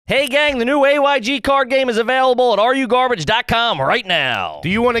Hey, gang, the new AYG card game is available at rugarbage.com right now. Do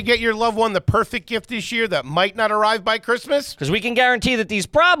you want to get your loved one the perfect gift this year that might not arrive by Christmas? Because we can guarantee that these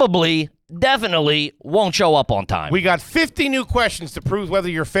probably, definitely won't show up on time. We got 50 new questions to prove whether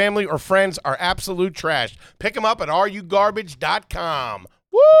your family or friends are absolute trash. Pick them up at rugarbage.com.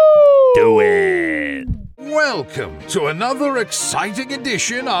 Woo! Do it. Welcome to another exciting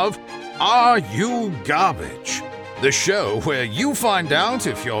edition of Are You Garbage? The show where you find out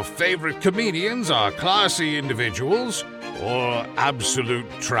if your favorite comedians are classy individuals or absolute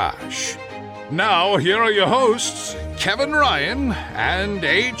trash. Now, here are your hosts, Kevin Ryan and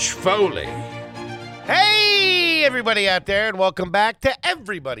H. Foley. Hey, everybody out there, and welcome back to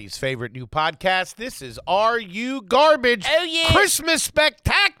everybody's favorite new podcast. This is Are You Garbage? Oh, yeah. Christmas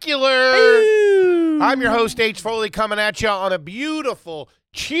Spectacular. Ooh. I'm your host, H. Foley, coming at you on a beautiful,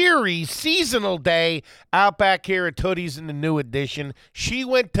 cheery, seasonal day out back here at Tootie's in the new edition. She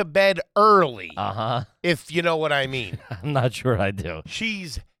went to bed early, if you know what I mean. I'm not sure I do.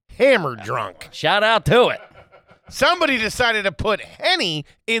 She's hammer drunk. Shout out to it. Somebody decided to put Henny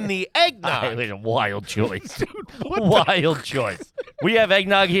in the eggnog. A wild choice. Dude, wild choice. We have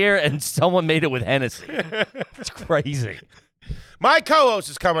eggnog here, and someone made it with Hennessy. It's crazy. My co-host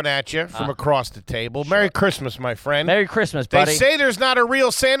is coming at you from across the table. Sure. Merry Christmas, my friend. Merry Christmas, buddy. They say there's not a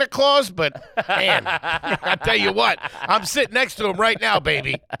real Santa Claus, but, man, I tell you what, I'm sitting next to him right now,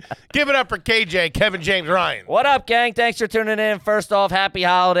 baby. Give it up for KJ, Kevin James Ryan. What up, gang? Thanks for tuning in. First off, happy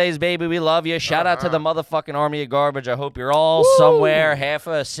holidays, baby. We love you. Shout out to the motherfucking Army of Garbage. I hope you're all somewhere, half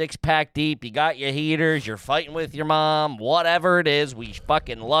a six-pack deep. You got your heaters. You're fighting with your mom. Whatever it is, we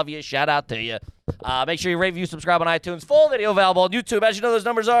fucking love you. Shout out to you. Make sure you rate, review, subscribe on iTunes. Full video available on YouTube. As you know, those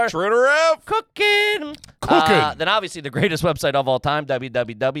numbers are cooking. Then obviously the greatest website of all time,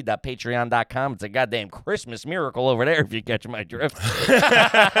 www.patreon.com. It's a goddamn Christmas miracle over there, if you catch my drift.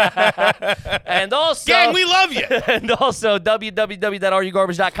 And also, gang, we love you. And also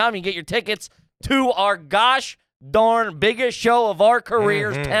www.rugarbage.com. You can get your tickets to our gosh darn biggest show of our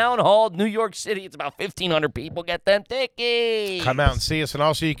careers, Town Hall, New York City. It's about 1,500 people. Get them tickets. Come out and see us, and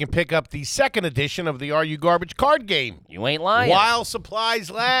also you can pick up the second edition of the Are You Garbage card game. You ain't lying. While supplies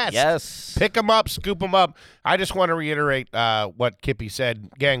last. Yes. Pick them up, scoop them up. I just want to reiterate what Kippy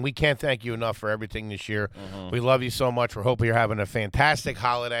said. Gang, we can't thank you enough for everything this year. We love you so much. We're hoping you're having a fantastic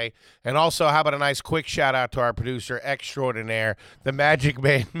holiday. And also, how about a nice quick shout-out to our producer extraordinaire. The Magic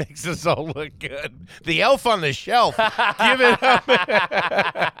Man makes us all look good. The elf on the shelf. Give it up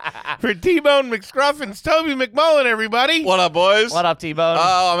for T-Bone McScruffins, Toby McMullen, everybody. What up, boys? What up, T-Bone?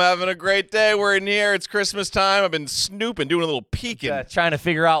 Oh, I'm having a great day. We're in here. It's Christmas time. I've been snooping, doing a little peeking. Trying to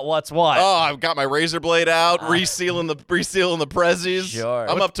figure out what's what. Oh, I've got my razor blade out, resealing the prezzies. Sure.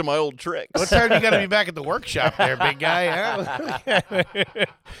 I'm up to my old tricks. What time you got to be back at the workshop there, big guy? Huh?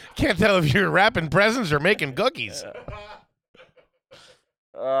 Can't tell if you're wrapping presents or making cookies.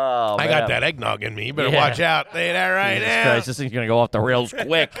 Oh, I got that eggnog in me. You better watch out. Say that right Jesus now. Christ, this thing's going to go off the rails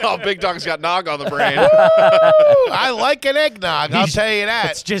quick. Oh, Big Dog's got nog on the brain. I like an eggnog, I'll tell you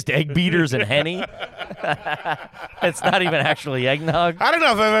that. It's just egg beaters and Henny. It's not even actually eggnog. I don't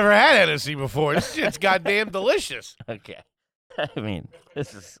know if I've ever had Hennessy before. This shit's goddamn delicious. Okay. I mean,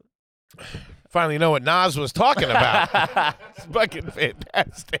 this is... Finally know what Nas was talking about. It's fucking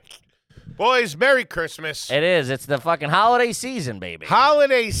fantastic. Boys, Merry Christmas. It is. It's the fucking holiday season, baby.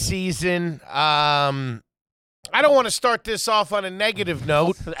 Holiday season. I don't want to start this off on a negative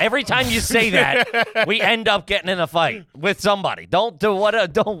note. Every time you say that, we end up getting in a fight with somebody.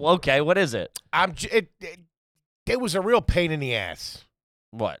 Okay, what is it? It was a real pain in the ass.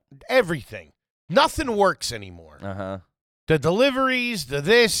 What? Everything. Nothing works anymore. Uh-huh. The deliveries, the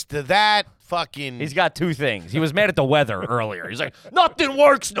this, the that, fucking... He's got two things. He was mad at the weather earlier. He's like, nothing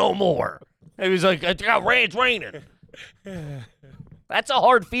works no more. He was like, it's raining. That's a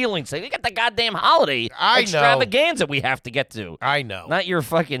hard feeling. So we got the goddamn holiday extravaganza we have to get to. I know. Not your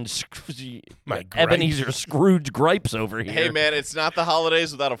fucking Ebenezer Scrooge gripes over here. Hey, man, it's not the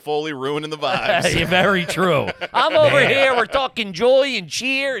holidays without a Foley ruining the vibes. Very true. I'm over here. We're talking joy and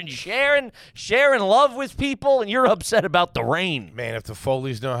cheer and sharing love with people, and you're upset about the rain. Man, if the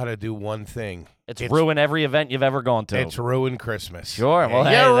Foleys know how to do one thing, it's ruin every event you've ever gone to. It's ruined Christmas. Sure. Well,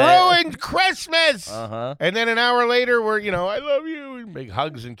 you ruined Christmas. Uh-huh. And then an hour later, we're, I love you. Big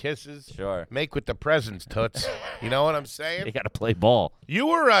hugs and kisses. Sure. Make with the presents, toots. You know what I'm saying? You got to play ball. You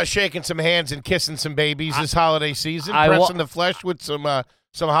were shaking some hands and kissing some babies this holiday season, pressing the flesh with some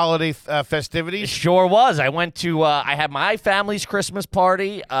holiday festivities? Sure was. I went to, I had my family's Christmas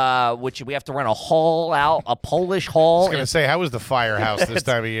party, which we have to rent a hall out, a Polish hall. I was going to say, how was the firehouse this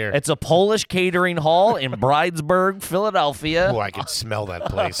time of year? It's a Polish catering hall in Bridesburg, Philadelphia. Oh, I can smell that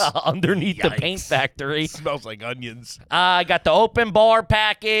place. Underneath the paint factory. Smells like onions. I got the open bar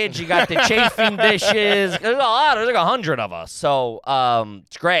package. You got the chafing dishes. There's a lot. There's like 100 of us. So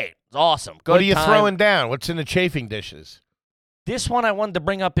it's great. It's awesome. Good What are you time. throwing down? What's in the chafing dishes? This one I wanted to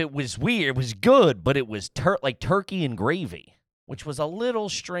bring up. It was weird. It was good, but it was like turkey and gravy, which was a little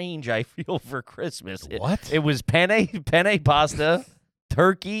strange, I feel, for Christmas. What? It was penne pasta,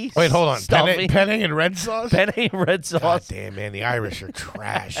 turkey. Wait, hold on. Stuffing, Penne and red sauce? penne and red God sauce. damn, man. The Irish are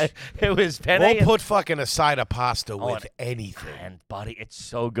trash. It was penne. We'll and, put fucking a side of pasta with anything. and buddy, it's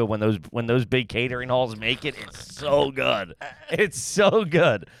so good when those big catering halls make it. It's so good. It's so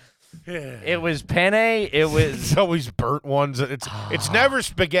good. It was penne. It was It's always burnt ones. It's never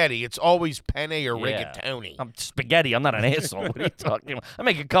spaghetti. It's always penne or rigatoni. I'm spaghetti. I'm not an asshole. What are you talking about? I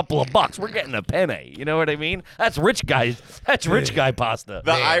make a couple of bucks. We're getting a penne. You know what I mean? That's rich guy. That's rich guy pasta.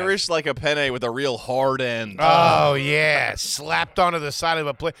 The Irish like a penne with a real hard end. Oh, yeah. Slapped onto the side of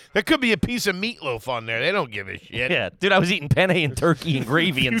a plate. There could be a piece of meatloaf on there. They don't give a shit. Yeah, dude, I was eating penne and turkey and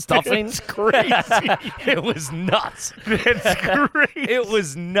gravy and stuffing. It's crazy. It was nuts. That's great. It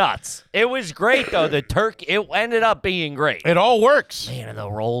was nuts. It was great though. The turkey. It ended up being great. It all works. Man, and the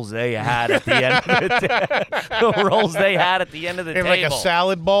rolls they had at the end of the rolls they had at the end of the In table. like a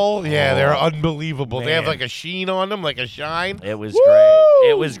salad bowl. Yeah, they're unbelievable. They have man. like a sheen on them, like a shine. It was great.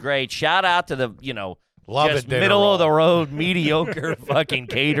 It was great. Shout out to the, Love just it, dinner middle roll. of the road, mediocre fucking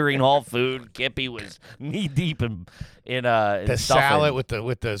catering hall food. Kippy was knee deep in The stuffing. salad with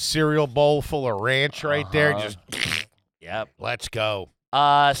the cereal bowl full of ranch right there. Just Yep. let's go.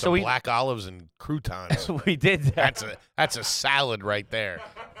 So Some we black olives and croutons. we did that. That's a salad right there.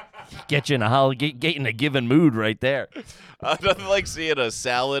 Get you in get in a given mood right there. Nothing like seeing a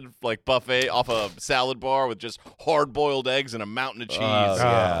salad like buffet off a salad bar with just hard-boiled eggs and a mountain of cheese.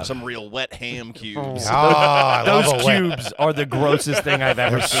 yeah. Some real wet ham cubes. Oh, I Those love a wet- cubes are the grossest thing I've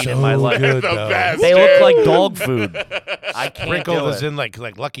ever seen so in my life. good, The though. best. They look like dog food. I can't Sprinkled do is it. in like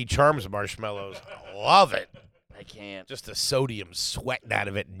Lucky Charms marshmallows. I love it. I can't. Just the sodium sweating out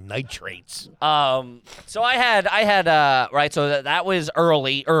of it, nitrates. So I had right. So that was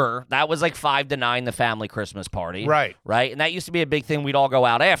early. That was like 5 to 9, the family Christmas party. Right. Right. And that used to be a big thing. We'd all go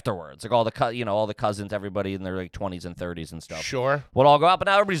out afterwards. Like all the cousins, everybody in their like 20s and 30s and stuff. Sure. We'd all go out, but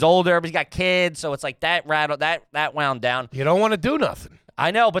now everybody's older. Everybody's got kids, so it's like that wound down. You don't want to do nothing. I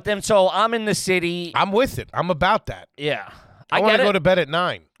know, but then so I'm in the city. I'm with it. I'm about that. Yeah. I want get to it. go to bed at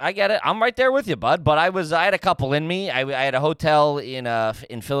 9. I get it. I'm right there with you, bud. But I had a couple in me. I had a hotel in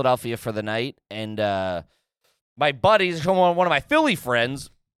Philadelphia for the night, and my buddies, one of my Philly friends,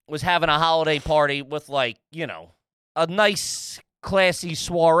 was having a holiday party with a nice, classy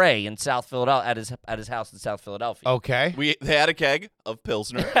soiree in South Philadelphia at his house in South Philadelphia. Okay. They had a keg of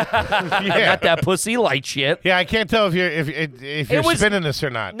Pilsner. Not that pussy light shit. Yeah, I can't tell if you're was- spinning this or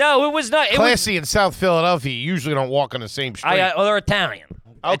not. No, it was not. It was, Classy in South Philadelphia, you usually don't walk on the same street. they're Italian.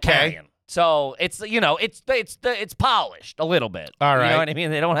 Okay. Italian. So it's it's polished a little bit. All You right. know what I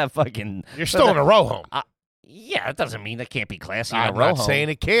mean? They don't have fucking. You're still in a row home. Yeah, that doesn't mean it can't be classy. in I'm a row not home. saying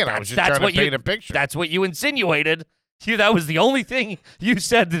it can't. I was just trying to what paint a picture. That's what you insinuated. That was the only thing you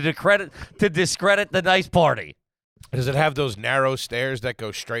said to discredit the nice party. Does it have those narrow stairs that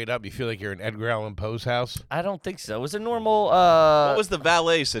go straight up? You feel like you're in Edgar Allan Poe's house? I don't think so. It was a normal. What was the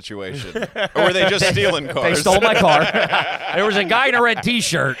valet situation? Or were they just stealing cars? They stole my car. There was a guy in a red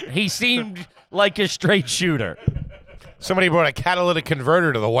T-shirt. He seemed like a straight shooter. Somebody brought a catalytic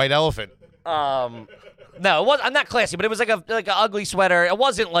converter to the White Elephant. No, it was. I'm not classy, but it was like an ugly sweater. It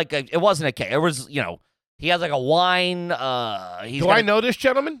wasn't a cake. It was he has like a wine. Do I know this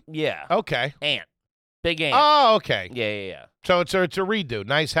gentleman? Yeah. Okay. Ant. Big ant. Oh, okay. Yeah. So it's a redo.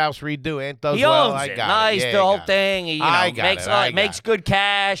 Nice house redo. Ant does He well. owns I it. got Nice, it. Yeah, the whole got it. thing. He, I got makes it. I got makes it. good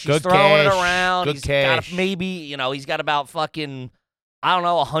cash. He's Good throwing it cash. around. Good He's cash. got maybe, he's got about fucking, I don't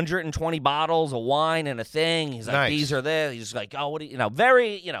know, 120 bottles of wine and a thing. He's like, Nice. these are this. He's like, oh, what do you,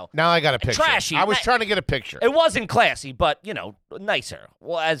 very, Now I got a picture. Trashy. I was trying to get a picture. it wasn't classy, but, nicer.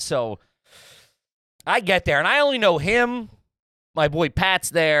 Well, so I get there, and I only know him. My boy Pat's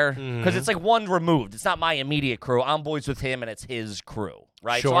there because it's like one removed. It's not my immediate crew. I'm boys with him, and it's his crew,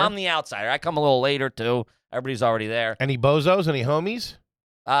 right? So Sure. I'm the outsider. I come a little later, too. Everybody's already there. Any bozos? Any homies?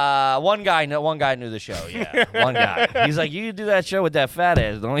 One guy knew the show. Yeah, one guy. He's like, you do that show with that fat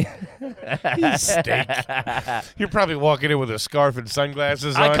ass, don't you? You stink. You're probably walking in with a scarf and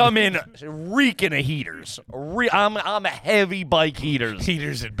sunglasses on. I come in reeking of heaters. I'm a heavy bike heaters.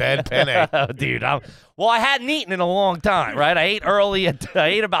 Heaters in bed, penne. Dude, well, I hadn't eaten in a long time, right? I ate early. I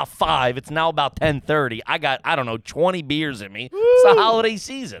ate about 5. It's now about 10:30. I got, 20 beers in me. Woo! It's the holiday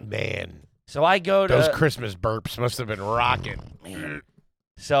season. Man. So I go to... Those Christmas burps must have been rocking. Man.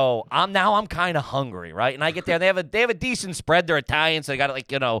 So I'm kind of hungry, right? And I get there, they have a decent spread. They're Italian, so they got the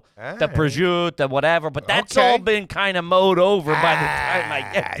prosciutto, the whatever. But that's all been kind of mowed over by the time I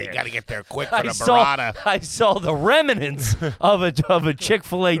get there. You got to get there quick for the burrata. I saw the remnants of a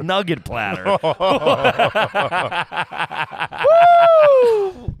Chick-fil-A nugget platter.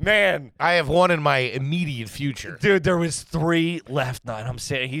 Woo! Man, I have one in my immediate future. Dude, there was 3 left. And I'm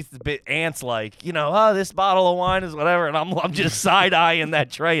saying Ant's like, this bottle of wine is whatever, and I'm just side eyeing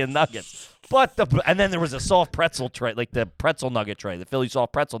that tray of nuggets. And then there was a soft pretzel tray, like the pretzel nugget tray, the Philly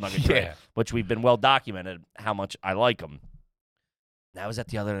soft pretzel nugget tray, which we've been well documented how much I like them. That was at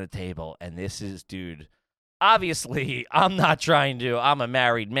the other end of the table, and this is, dude, obviously I'm a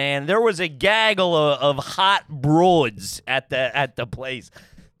married man. There was a gaggle of hot broads at the place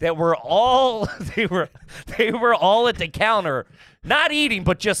that were all they were all at the counter, not eating,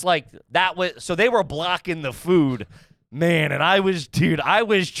 but just like that was, so they were blocking the food. Man, and I was trying to...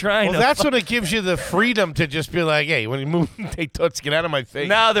 Well, that's when it gives you the freedom to just be like, hey, when you move, hey, toots, get out of my face.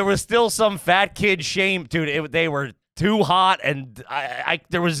 No, there was still some fat kid shame. Dude, they were too hot, and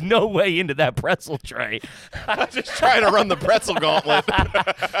there was no way into that pretzel tray. I was just trying to run the pretzel gauntlet.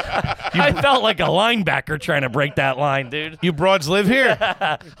 I felt like a linebacker trying to break that line, dude. You broads live here?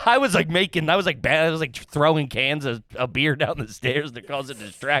 I was like throwing cans of beer down the stairs to cause a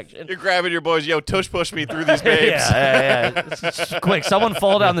distraction. You're grabbing your boys, tush push me through these babes. yeah. Quick, someone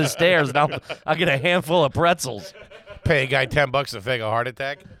fall down the stairs, and I'll get a handful of pretzels. Pay a guy $10 to fake a heart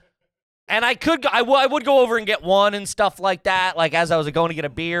attack? And I would go over and get one and stuff like that. Like as I was going to get a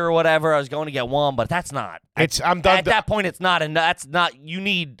beer or whatever, I was going to get one, but that's not. I'm done. At that point, it's not, and that's not.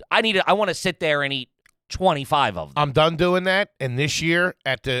 I want to sit there and eat 25 of them. I'm done doing that. And this year,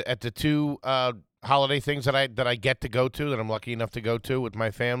 at the 2 holiday things that I get to go to, that I'm lucky enough to go to with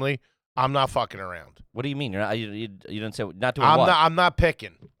my family, I'm not fucking around. What do you mean? You didn't say not doing what? I'm not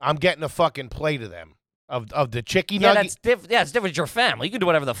picking. I'm getting a fucking plate of them. Of the chicky nugget. nugget. It's different. It's your family. You can do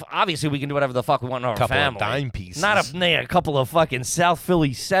whatever obviously we can do whatever the fuck we want in our couple family. Of dime pieces. Not a couple of fucking South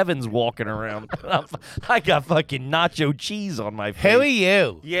Philly 7s walking around. I got fucking nacho cheese on my face. Who are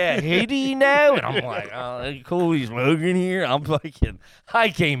you? Yeah, hey, do you know? And I'm like, oh, cool, he's smoking here. I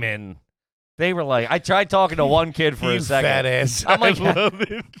came in. They were like, I tried talking to one kid for a second. Fat ass. I'm like, I love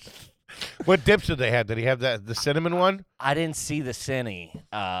it. What dips did they have? Did he have the cinnamon one? I didn't see the cinny.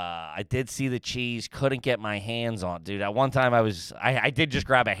 I did see the cheese. Couldn't get my hands on it, dude. At one time, I did just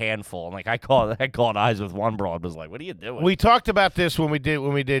grab a handful. And like I caught eyes with one broad. Was like, what are you doing? We talked about this when we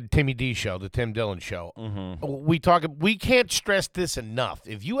did Timmy D show, the Tim Dillon show. Mm-hmm. We can't stress this enough.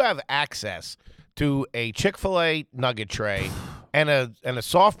 If you have access to a Chick-fil-A nugget tray and a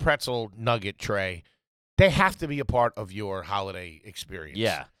soft pretzel nugget tray, they have to be a part of your holiday experience.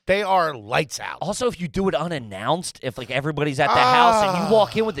 Yeah. They are lights out. Also, if you do it unannounced, if like everybody's at the house and you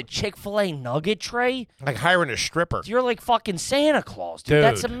walk in with a Chick-fil-A nugget tray, like hiring a stripper. You're like fucking Santa Claus, dude.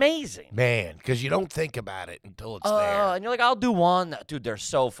 That's amazing. Man, because you don't think about it until it's there. And you're like, I'll do one. Dude, they're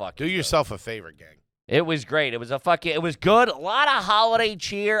so fucking Do yourself a favor, gang. It was great. It was good. A lot of holiday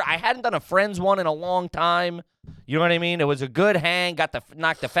cheer. I hadn't done a Friends one in a long time. You know what I mean? It was a good hang. Got to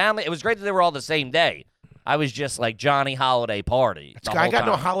knock the family. It was great that they were all the same day. I was just like Johnny Holiday party. I got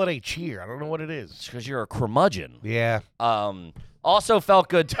no holiday cheer. I don't know what it is. It's because you're a curmudgeon. Yeah. Also felt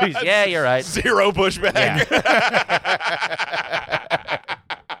good too. Yeah, you're right. Zero pushback. Yeah.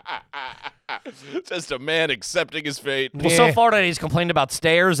 Just a man accepting his fate. Well, so far today he's complained about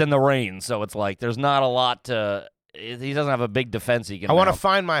stairs and the rain, so it's like there's not a lot to. He doesn't have a big defense he can. I want to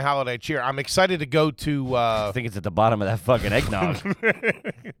find my holiday cheer. I'm excited to go to. I think it's at the bottom of that fucking eggnog.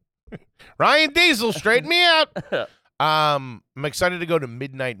 Ryan Diesel, straighten me out. I'm excited to go to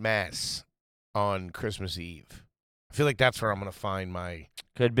midnight mass on Christmas Eve. I feel like that's where I'm gonna find my.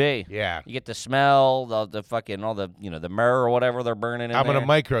 Could be. Yeah. You get to smell the fucking all the the myrrh or whatever they're burning in I'm there. gonna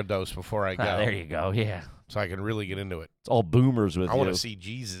microdose before I go. There you go. Yeah. So I can really get into it. It's all boomers with I you. want to see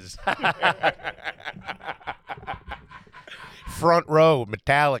Jesus. Front row,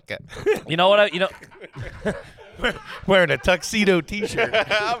 Metallica. You know what? Wearing a tuxedo T-shirt.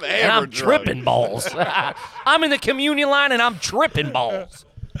 I'm tripping balls. I'm in the communion line and I'm tripping balls.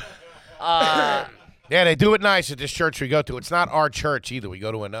 Yeah, they do it nice at this church we go to. It's not our church either. We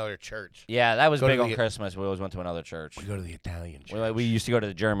go to another church. Yeah, that was Go to big on the- Christmas. We always went to another church. We go to the Italian church. We used to go to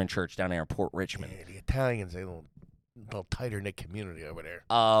the German church down there in Port Richmond. Yeah, the Italians, they a little tighter knit community over there.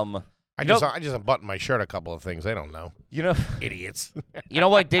 Um, I You just know- unbuttoned my shirt a couple of things. They don't know. you know, Idiots. you know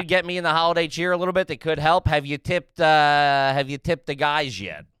what did get me in the holiday cheer a little bit that could help? Have you tipped the guys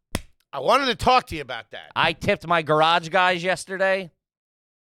yet? I wanted to talk to you about that. I tipped my garage guys yesterday.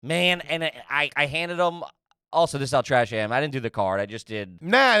 Man, and I handed them. Also, this is how trash I am. I didn't do the card. I just did.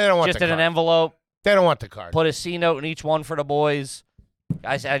 Nah, they don't want Just the did card. an envelope. They don't want the card. Put a C note in each one for the boys.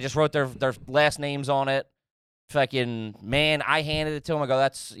 I just wrote their last names on it. Fucking man, I handed it to him. I go,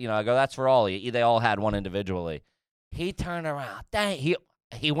 that's for all of you. They all had one individually. He turned around.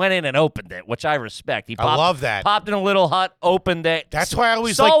 He went in and opened it, which I respect. He I popped, love that. Popped in a little hut, opened it. That's why I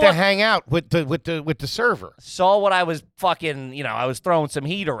always Saw like to what- hang out with the server. Saw what I was fucking. I was throwing some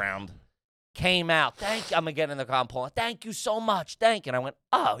heat around. Came out. I'm again in the car pulling. Thank you so much. And I went,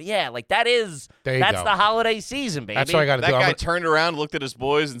 oh yeah, like There you that's go. the holiday season, baby. That's what I got to That do. guy turned around, looked at his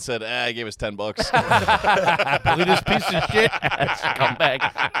boys, and said, "I gave us $10." Look at this piece of shit. Come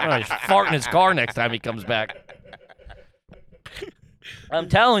back. I'm gonna fart in his car next time he comes back. I'm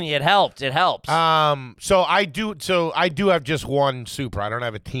telling you, it helped. It helps. So I do have just one super. I don't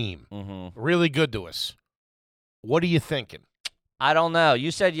have a team. Mm-hmm. Really good to us. What are you thinking? I don't know.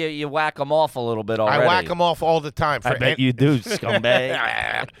 You said you whack them off a little bit already. I whack him off all the time. I bet you do,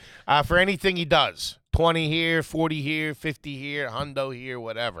 scumbag. For anything he does. 20 here, 40 here, 50 here, hundo here,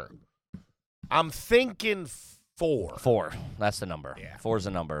 whatever. I'm thinking 4. 4. That's the number. Yeah. 4's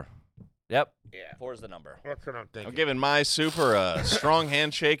the number. Yep. Yeah. 4's the number. That's what I'm I'm thinking. giving my super a strong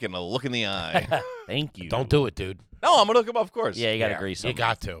handshake and a look in the eye. Thank you. Don't do it, dude. No, I'm gonna look him up, of course. Yeah, you got to grease them. You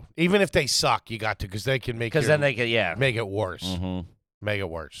got to. Even if they suck, you got to, because they can make Because then they could, make it worse. Mm-hmm. Make it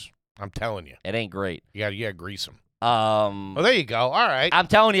worse. I'm telling you. It ain't great. You got to grease them. Oh, Well, there you go. All right. I'm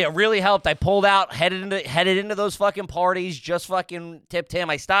telling you, it really helped. I pulled out, headed into those fucking parties, just fucking tipped him.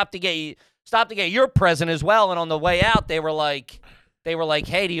 I stopped to get your present as well, and on the way out, they were like,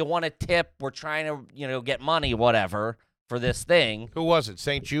 hey, do you want a tip? We're trying to, get money, whatever, for this thing. Who was it?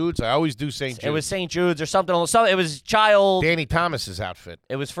 St. Jude's? I always do St. Jude's. It was St. Jude's or something. It was child. Danny Thomas's outfit.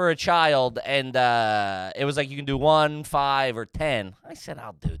 It was for a child, and it was like you can do 1, 5, or 10. I said,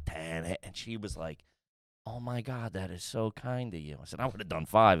 I'll do 10. And she was like, oh, my God, that is so kind of you. I said, I would have done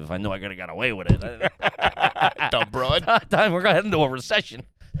 5 if I knew I could have got away with it. Dumb broad. Time we're going to head into a recession.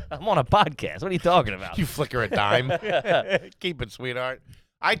 I'm on a podcast. What are you talking about? You flicker a dime. Keep it, sweetheart.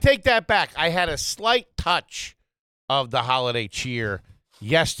 I take that back. I had a slight touch of the holiday cheer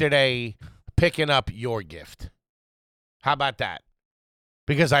yesterday picking up your gift. How about that?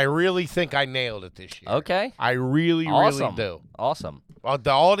 Because I really think I nailed it this year. Okay. I really, Awesome. really do. Awesome. Well,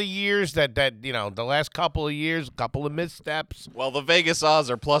 all the years that the last couple of years, a couple of missteps. Well, the Vegas odds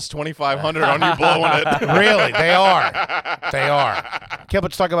are plus 2,500 on you blowing it. Really, they are. They are. Okay,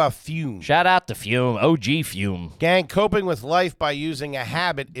 let's talk about fume. Shout out to Fume, OG Fume. Gang, coping with life by using a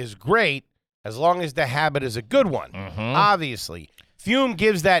habit is great as long as the habit is a good one. Obviously. Fume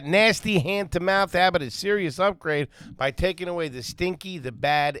gives that nasty hand-to-mouth habit a serious upgrade by taking away the stinky, the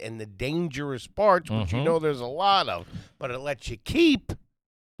bad, and the dangerous parts, which you know there's a lot of, but it lets you keep.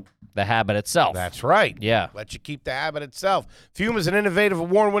 The habit itself. That's right. Yeah. Let you keep the habit itself. Fume is an innovative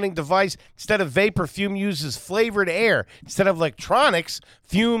award-winning device. Instead of vapor, Fume uses flavored air. Instead of electronics,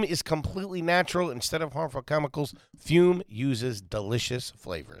 Fume is completely natural. Instead of harmful chemicals, Fume uses delicious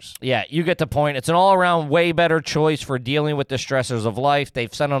flavors. Yeah, you get the point. It's an all-around way better choice for dealing with the stressors of life.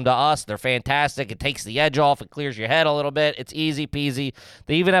 They've sent them to us. They're fantastic. It takes the edge off. It clears your head a little bit. It's easy peasy.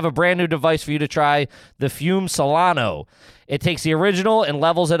 They even have a brand new device for you to try, the Fume Solano. It takes the original and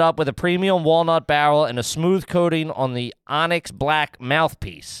levels it up with a premium walnut barrel and a smooth coating on the onyx black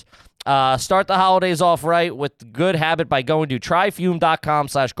mouthpiece. Start the holidays off right with the good habit by going to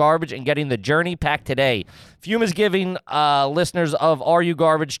tryfume.com/garbage and getting the journey pack today. Fume is giving listeners of Are You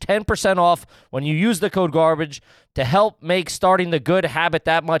Garbage 10% off when you use the code garbage to help make starting the good habit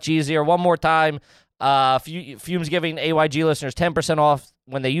that much easier. One more time, Fume's giving AYG listeners 10% off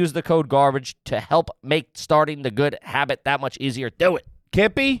when they use the code garbage to help make starting the good habit that much easier. Do it.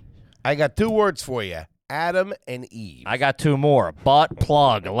 Kippy, I got 2 words for you. Adam and Eve. I got 2 more. Butt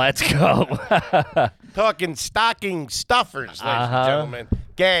plug. Let's go. Talking stocking stuffers, ladies and gentlemen.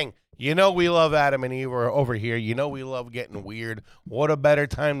 Gang, You know we love Adam and Eve over here. You know we love getting weird. What a better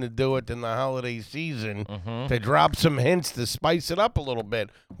time to do it than the holiday season to drop some hints to spice it up a little bit.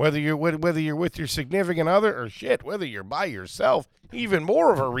 Whether you're with your significant other or whether you're by yourself, even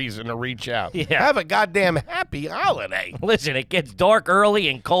more of a reason to reach out. Yeah. Have a goddamn happy holiday. Listen, it gets dark early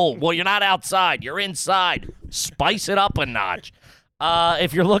and cold. Well, you're not outside. You're inside. Spice it up a notch.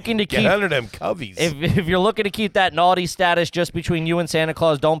 If you're looking to Get keep under them coveys. if you're looking to keep that naughty status just between you and Santa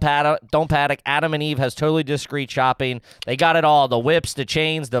Claus, don't panic. Adam and Eve has totally discreet shopping. They got it all: the whips, the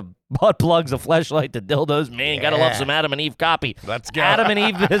chains, the butt plugs, the fleshlight, the dildos. Man, gotta love some Adam and Eve copy. Let's go. Adam and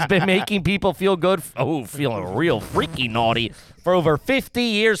Eve has been making people feel good. Feeling real freaky naughty for over 50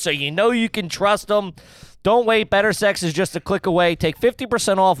 years, so you know you can trust them. Don't wait. Better Sex is just a click away. Take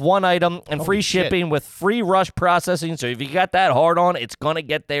 50% off one item and free shipping with free rush processing. So if you got that hard on, it's going to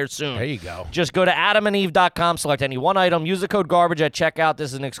get there soon. There you go. Just go to adamandeve.com, select any one item, use the code GARBAGE at checkout.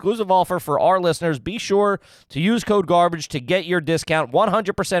 This is an exclusive offer for our listeners. Be sure to use code GARBAGE to get your discount.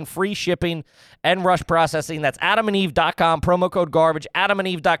 100% free shipping and rush processing. That's adamandeve.com, promo code GARBAGE.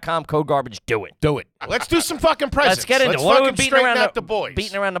 Adamandeve.com, code GARBAGE. Do it. Do it. Let's do some fucking presents. Let's get into it. Let's What are we fucking beating straighten around out the- the boys.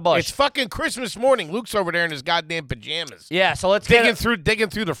 beating around the bush? It's fucking Christmas morning. Luke's over there in his goddamn pajamas. Yeah, so let's Digging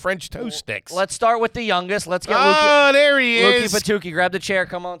through the French toast sticks. Let's start with the youngest. Let's get Oh, there he Lukey is. Patuki. Grab the chair.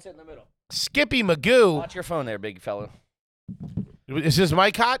 Come on, sit in the middle. Skippy Magoo. Watch your phone there, big fella. Is his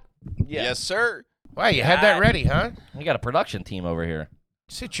mic hot? Yes, sir. Wow, you had that ready, huh? We got a production team over here.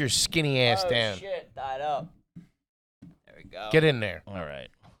 Sit your skinny ass down. Shit, died up. There we go. Get in there. All right.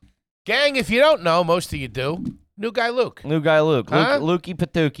 Gang, if you don't know, most of you do. New guy Luke. New guy Luke. Huh? Lukey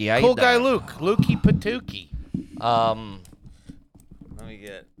Patuki. How Cool you guy doing? Luke. Lukey Patuki. Let me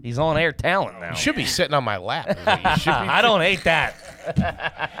get. He's on air talent now. You should be sitting on my lap. is what you should be. I don't hate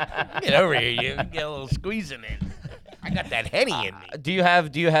that. Get over here. You get a little squeezing in. I got that Henny in me. Do you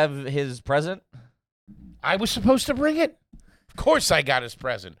have his present? I was supposed to bring it. Of course I got his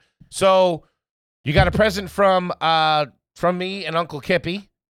present. So you got a present from me and Uncle Kippy.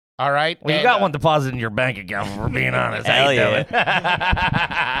 All right. Well, you And, got one deposit in your bank account, if we're being honest. How Hell you doing?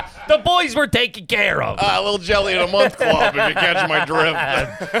 The boys were taken care of. A little jelly in a month club, if you catch my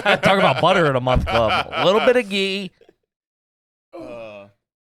drift. Talk about butter in a month club. A little bit of ghee.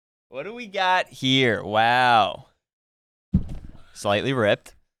 What do we got here? Wow. Slightly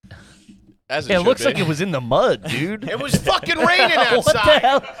ripped. As It should looks be. like it was in the mud, dude. It was fucking raining What the outside.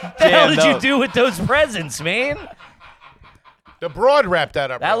 hell, the hell did no. you do with those presents, man? The broad wrapped that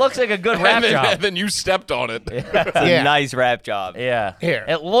up. That looks like a good rap and job. then you stepped on it. It's a Yeah. nice wrap job. Yeah. Here.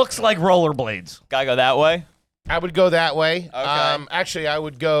 It looks like rollerblades. Gotta go that way. I would go that way. Okay. Actually, I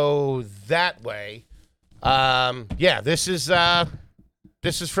would go that way. Yeah, this is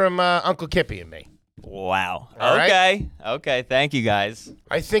from Uncle Kippy and me. Wow. All right. Okay. Okay. Thank you guys.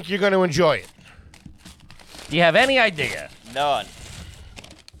 I think you're going to enjoy it. Do you have any idea? None.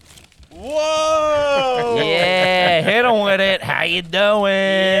 Whoa. Yeah, hit him with it. How you doing?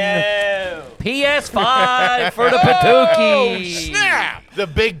 Yeah. PS5 for the Patuki. Snap! The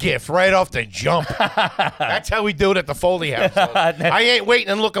big gift right off the jump. That's how we do it at the Foley house. I ain't waiting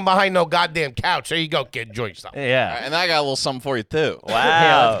and looking behind no goddamn couch. There you go, kid. Enjoy yourself. Yeah. And I got a little something for you, too.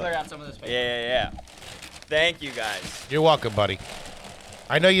 Wow. out some of this Yeah. Thank you guys. You're welcome, buddy.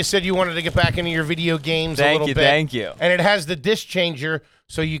 I know you said you wanted to get back into your video games a Thank little you. bit. Thank you. And it has the disc changer,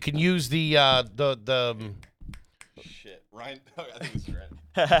 so you can use the Shit. Ryan. I think it's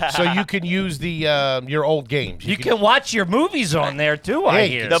Ryan. so you can use the your old games. You can watch your movies on there, too, I Yeah,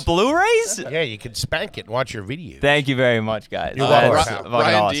 hear. The Blu-rays? Yeah, you can spank it and watch your videos. Thank you very much, guys. You're That's welcome. fucking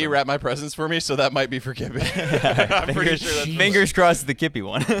Ryan awesome. D wrapped my presents for me, so that might be for Kippy. I'm pretty sure that's Fingers crossed the Kippy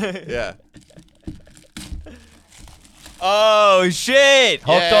one. Yeah. Oh, shit. Hooked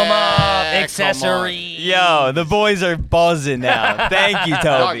them up. Yeah, Accessory. Yo, the boys are buzzing now. Thank you, Toby.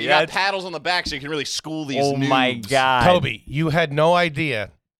 Dog, you got That's- paddles on the back, so you can really school these oh, noobs. my God. Toby, you had no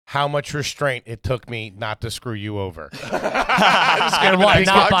idea how much restraint it took me not to screw you over. And what,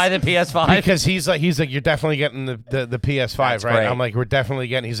 not buy the PS5? Because he's like, you're definitely getting the PS5, That's right? great. I'm like, we're definitely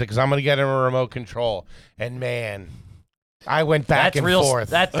getting. He's like, because I'm gonna get him a remote control. And man, I went back That's and real. forth.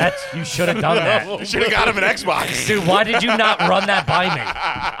 That's you should have done that. You should have got him an Xbox. Dude, why did you not run that by me?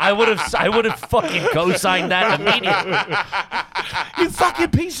 I would have fucking co-signed that immediately. You fucking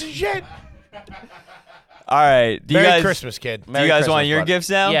piece of shit. All right. Do you Merry guys, Christmas, kid. Do you guys want your gifts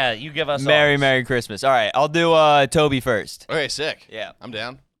now? Yeah, you give us Merry, ours. Merry Christmas. All right. I'll do Toby first. Okay, sick. Yeah. I'm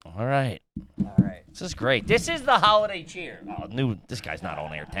down. All right. All right. This is great. This is the holiday cheer. Oh, this guy's not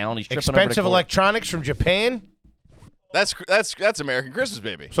on air town. He's tripping Expensive over the cord. electronics from Japan. That's American Christmas,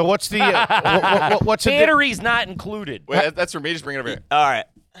 baby. So what's the what's the Batteries not included. Wait, that's for me. Just bring it over here. All right.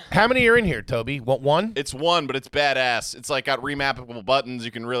 How many are in here, Toby? What, one? It's one, but it's badass. It's like got remappable buttons.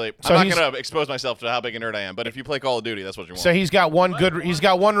 You can really. So I'm not gonna expose myself to how big a nerd I am, but if you play Call of Duty, that's what you want. So he's got one good. He's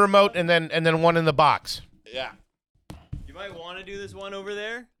got one remote and then one in the box. Yeah. You might want to do this one over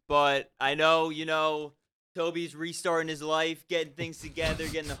there, but I know, Toby's restarting his life, getting things together,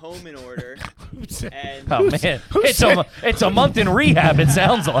 getting the home in order. And Oh man, it's a month in rehab. It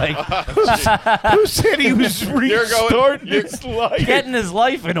sounds like Who said he was restarting his life? getting his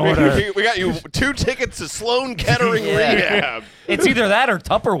life in order. We got you 2 tickets to Sloan Kettering Rehab. It's either that or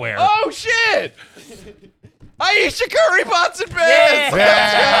Tupperware. Oh shit! Aisha Curry pots and pans.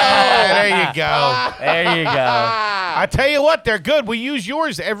 Yeah, there you go. There you go. I tell you what, they're good. We use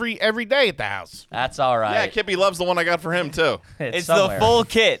yours every day at the house. That's all right. Yeah, Kippy loves the one I got for him too. it's somewhere. the full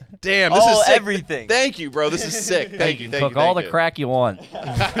kit. Damn, this All is sick. everything. Thank you, bro. This is sick. Thank you. Thank Cook you. all thank the you. crack you want.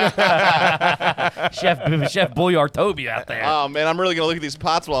 Chef Boyar Toby out there. Oh man, I'm really gonna look at these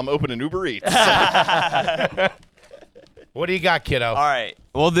pots while I'm opening Uber Eats. What do you got, kiddo? All right.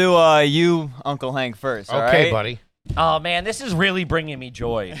 We'll do you, Uncle Hank, first. All Okay, right? buddy. Oh man, this is really bringing me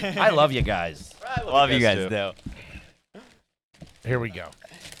joy. I love you guys. Love you guys, too. though. Here we go.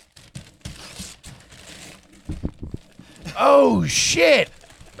 Oh shit!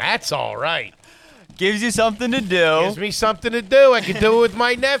 That's all right. Gives you something to do. Gives me something to do. I can do it with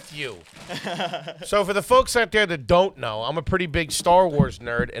my nephew. So for the folks out there that don't know, I'm a pretty big Star Wars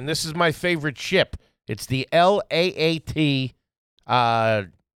nerd, and this is my favorite ship. It's the LAAT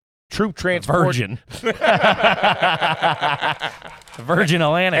Troop Transport. Virgin. Virgin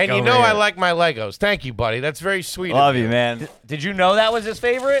Atlantic. And you over know here. I like my Legos. Thank you, buddy. That's very sweet. Love of you, man. Did you know that was his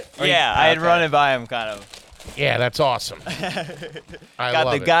favorite? Or Yeah, I had run it by him, kind of. Yeah, that's awesome. I Got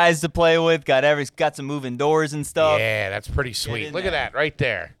love the it. guys to play with. Got some moving doors and stuff. Yeah, that's pretty sweet. in Look at there. that right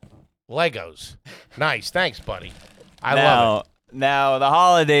there. Legos. Nice. Thanks, buddy. I now, love it. Now the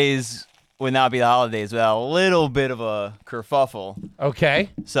holidays would not be the holidays without a little bit of a kerfuffle. Okay.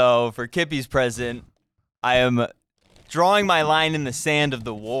 So for Kippy's present, I am drawing my line in the sand of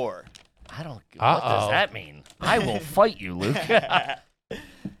the war. I don't. What does that mean? I will fight you, Luke.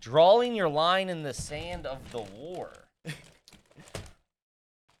 Drawing your line in the sand of the war.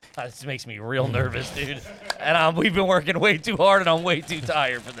 This makes me real nervous, dude. And we've been working way too hard, and I'm way too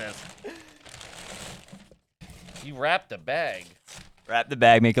tired for this. You wrapped the bag. Wrap the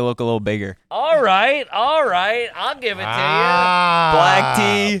bag, make it look a little bigger. All right. I'll give it to Black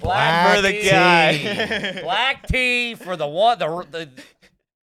tea, Black for the tea. guy. you. Black tea for the one,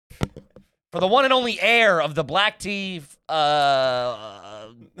 for the one and only heir of the black tea.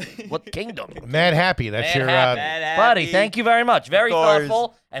 What kingdom? Mad happy. That's Mad your happy. Mad Buddy, happy. thank you very much. Very course.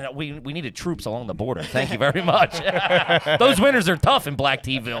 thoughtful. And we needed troops along the border. Thank you very much. Those winters are tough in Black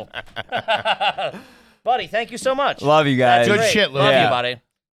Teaville. Buddy, thank you so much. Love you guys. Good Great. shit, Lou. Love Yeah. you, buddy.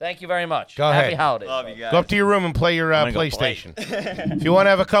 Thank you very much. Go Happy ahead. holidays. Love you guys. Go up to your room and play your gonna go play. PlayStation. If you want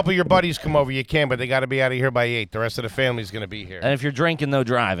to have a couple of your buddies come over, you can, but they got to be out of here by 8. The rest of the family's going to be here. And if you're drinking, no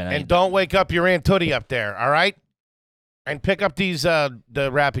driving. And don't wake up your Aunt Tootie up there, all right? And pick up these the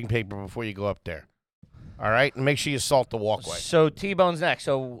wrapping paper before you go up there. All right? And make sure you salt the walkway. So T-Bone's next.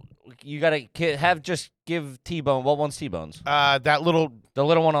 So you got to just give T-Bone. What one's T-Bone's? That little The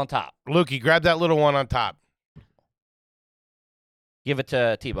little one on top. Lukey, grab that little one on top. Give it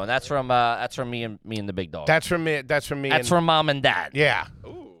to T-Bone. That's from me and the big dog. That's from me. That's from me. That's from Mom and Dad. Yeah.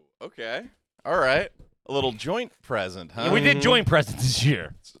 Ooh, okay. All right. A little joint present, huh? Yeah, we did joint presents this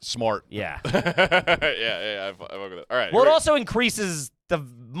year. Smart. Yeah. yeah, I fuck with it. All right. Well, it here we- also increases the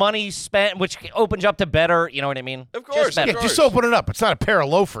money spent, which opens you up to better. You know what I mean? Of course, Just better. of Yeah, just open it up. It's not a pair of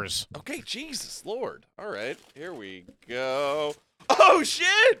loafers. Okay, Jesus Lord. All right, here we go. Oh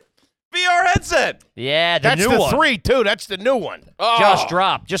shit! VR headset. Yeah, the That's new the one. 3, too. That's the new one. Oh. Just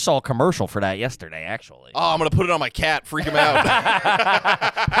dropped. Just saw a commercial for that yesterday, actually. Oh, I'm gonna put it on my cat. Freak him out.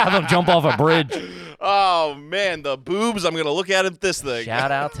 Have them jump off a bridge. Oh man, the boobs. I'm gonna look at it. This thing.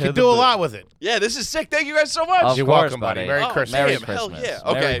 Shout out to You can the do a booth. lot with it. Yeah, this is sick. Thank you guys so much. Of You're course, welcome, buddy. buddy. Merry Oh, Christmas. Merry damn, hell Christmas. yeah.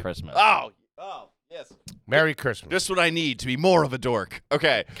 Okay. Merry Christmas. Oh, yes. Merry Christmas. Just what I need to be more of a dork.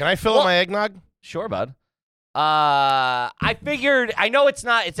 Okay. Can I fill up my eggnog? Sure, bud. I figured. I know it's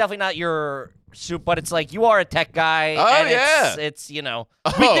definitely not your soup, but it's like you are a tech guy. Oh, and yeah. It's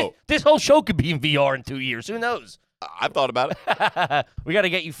Oh. this whole show could be in VR in 2 years. Who knows? I've thought about it. We got to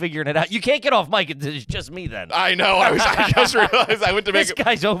get you figuring it out. You can't get off mic. It's just me then. I know. I just realized I went to make This it.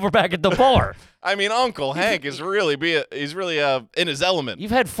 guy's over back at the bar. I mean, Uncle Hank is really he's really in his element.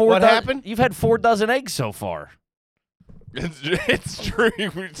 You've had four. What happened? You've had 4 dozen eggs so far. It's true.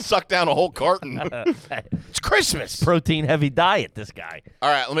 We sucked down a whole carton. It's Christmas. Protein heavy diet. This guy. All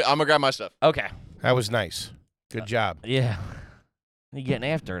right, I'm gonna grab my stuff. Okay. That was nice. Good job. Yeah. You getting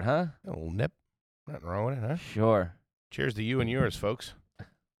after it, huh? A little nip. Nothing wrong with it, huh? Sure. Cheers to you and yours, folks.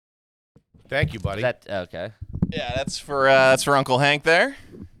 Thank you, buddy. Is that okay? Yeah, that's for Uncle Hank there.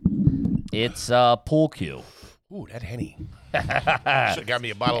 It's pool cue. Ooh, that Henny. Should have got me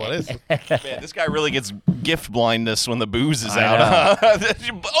a bottle of this. Man, this guy really gets gift blindness when the booze is I out.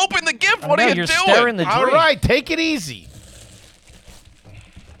 Open the gift. What are you you're doing? stirring the All drink. right, take it easy.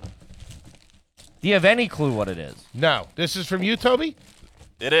 Do you have any clue what it is? No, this is from you, Toby?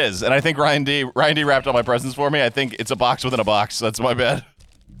 It is, and I think Ryan D wrapped all my presents for me. I think it's a box within a box. That's my bad.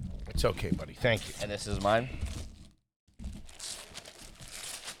 It's okay, buddy. Thank you. And this is mine.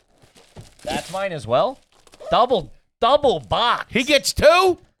 That's mine as well. Double box. He gets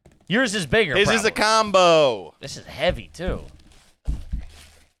 2? Yours is bigger. His is a combo. This is heavy too.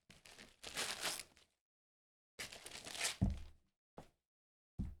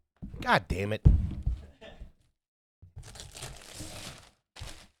 God damn it.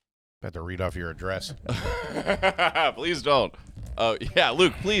 Have to read off your address. Please don't. Oh, yeah,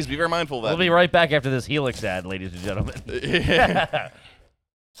 Luke, please be very mindful of that. We'll be right back after this Helix ad, ladies and gentlemen.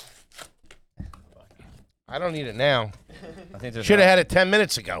 I don't need it now. I think there's Should have had it 10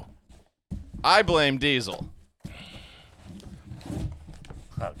 minutes ago. I blame Diesel.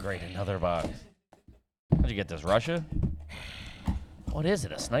 Oh, great, another box. How'd you get this, Russia? What is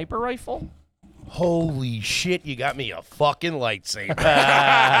it, a sniper rifle? Holy shit, you got me a fucking lightsaber.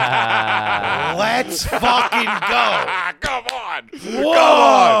 Let's fucking go. Come on.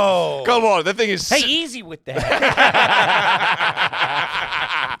 Whoa. Come on. That thing is Hey, easy with that.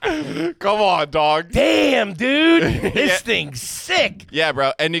 Come on, dog. Damn, dude. This thing's sick. Yeah,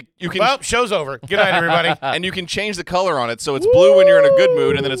 bro. And you can Well, show's over. Good night, everybody. and you can change the color on it so it's blue when you're in a good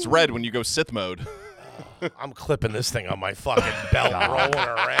mood and then it's red when you go Sith mode. I'm clipping this thing on my fucking belt, rolling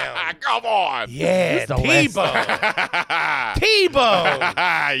around. Come on. Yeah, the last- T-Bone. T-Bone.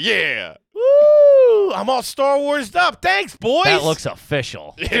 Yeah. Woo! I'm all Star Wars'd up. Thanks, boys. That looks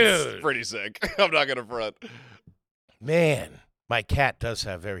official. It's pretty sick. I'm not going to front. Man, my cat does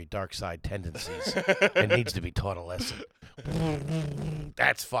have very dark side tendencies and needs to be taught a lesson.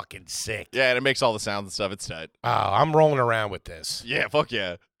 That's fucking sick. Yeah, and it makes all the sounds and stuff. It's tight. Oh, I'm rolling around with this. Yeah, fuck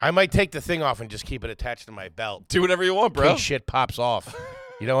yeah. I might take the thing off and just keep it attached to my belt. Do whatever you want, In bro. case shit pops off.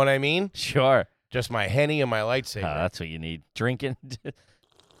 You know what I mean? Sure. Just my Henny and my lightsaber. That's what you need. Drinking.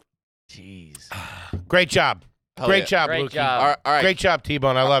 Jeez. Great job. Hell Great yeah. job, Great Lukey. job. All right. Great job,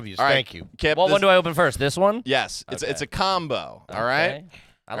 T-Bone. I love you. All right. Thank you. Kip, What this- one do I open first? This one? Yes, Okay. it's a combo. All right. Okay.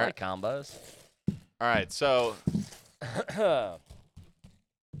 I like combos. All right. So All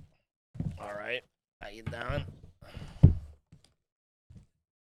right. How you doing?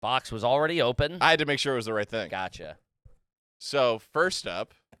 Box was already open. I had to make sure it was the right thing. Gotcha. So first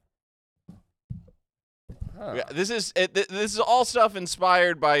up, Huh. this is all stuff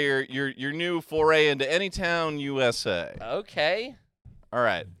inspired by your new foray into Anytown, USA. Okay. All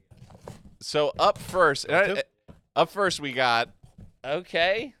right. So up first, we got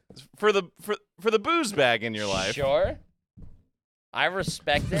Okay. for the booze bag in your life. Sure. I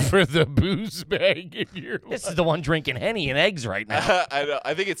respect it. For the booze bag in your This is the one drinking Henny and eggs right now. I know.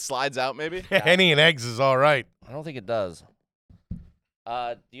 I think it slides out maybe. Henny and eggs is all right. I don't think it does.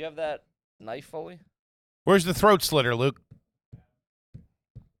 Do you have that knife fully? Where's the throat slitter, Luke?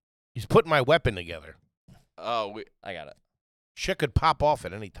 He's putting my weapon together. Oh, I got it. Shit could pop off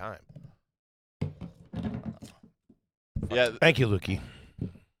at any time. yeah. Thank you, Lukey.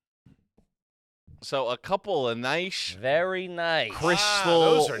 So a couple of nice Very nice. crystal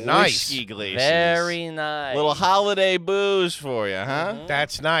those are nice. whiskey glasses. Very nice. Little holiday booze for you, huh? Mhm.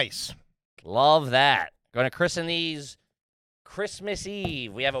 That's nice. Love that. Going to christen these Christmas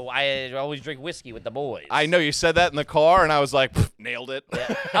Eve. I always drink whiskey with the boys. I know you said that in the car, and I was like, nailed it.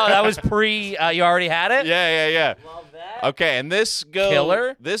 Yeah. Oh, that was pre. You already had it. Yeah. Love that. Okay, and this goes.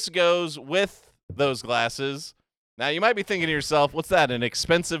 Killer. This goes with those glasses. Now you might be thinking to yourself, "What's that? An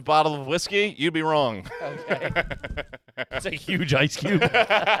expensive bottle of whiskey?" You'd be wrong. Okay. It's a huge ice cube.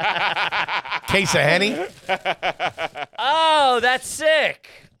 Case of Henny. Oh, that's sick.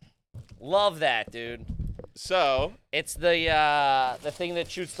 Love that, dude. So It's the thing that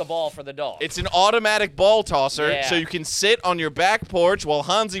shoots the ball for the dog. it's an automatic ball tosser, Yeah. so you can sit on your back porch while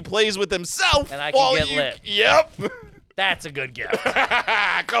Hansi plays with himself. And I can while get you, lit. Yep. That's a good gift.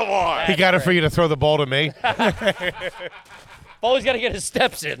 Come on. He got it for you to throw the ball to me. Always got to get his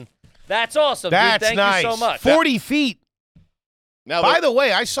steps in. That's awesome, That's dude. Thank nice. you so much. 40 feet. Now, By the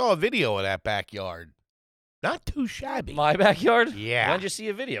way, I saw a video of that backyard. Not too shabby. My backyard? Yeah. When did you see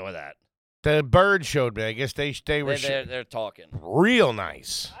a video of that? The bird showed me. I guess they were They're talking. real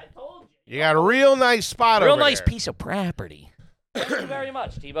nice. I told You got a real nice spot Real over nice there. piece of property. Thank you very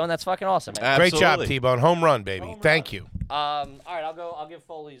much, T-Bone. That's fucking awesome, man. Great job, Absolutely. T-Bone. Home run, baby. Thank you. All right, I'll give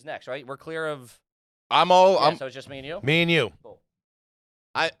Foley's next, right? We're clear of... so it's just me and you? Me and you. Cool.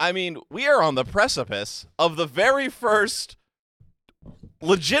 I mean, we are on the precipice of the very first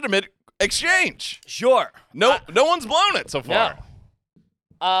legitimate exchange. Sure. No one's blown it so far.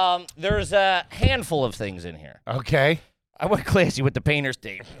 No. There's a handful of things in here. Okay. I went classy with the painter's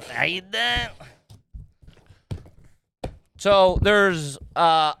tape. How you doing? So there's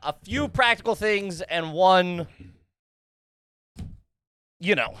a few practical things and one,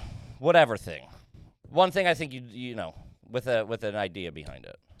 whatever thing. One thing I think with an idea behind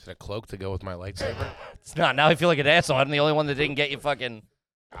it. Is it a cloak to go with my lightsaber? It's not. Now I feel like an asshole. I'm the only one that didn't get you fucking.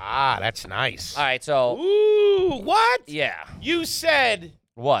 Ah, that's nice. All right, so. Ooh, what? Yeah. You said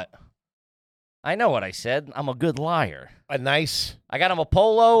What? I know what I said. I'm a good liar. a nice I got him a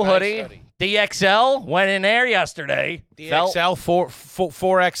polo Nice hoodie. hoodie. DXL went in there yesterday. DXL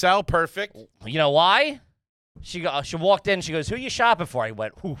 4XL, perfect. You know why? She walked in. She goes, "Who you shopping for?" I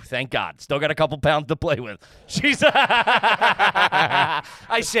went, "Ooh, thank God. Still got a couple pounds to play with." She's. I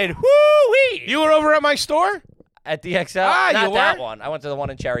said, "Whoo-wee." You were over at my store? At DXL? Ah, Not you that were? one. I went to the one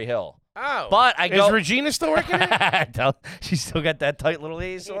in Cherry Hill. Oh. But I go. Is Regina still working there? She's still got that tight little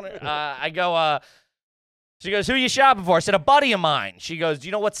ace on her. I go. She goes, "Who you shopping for?" I said, "A buddy of mine." She goes, "Do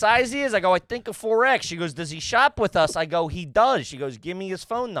you know what size he is?" I go, "I think a 4X." She goes, "Does he shop with us?" I go, "He does." She goes, "Give me his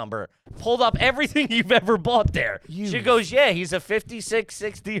phone number." Pulled up everything you've ever bought there. She goes, "Yeah, he's a 56,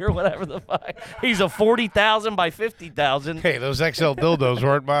 60 or whatever the fuck. He's a 40,000 by 50,000. Hey, those XL dildos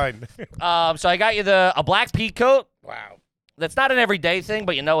weren't mine. So I got you a black pea coat. Wow. That's not an everyday thing,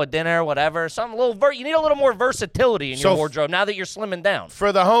 but a dinner, whatever. Something a little. You need a little more versatility in your wardrobe now that you're slimming down.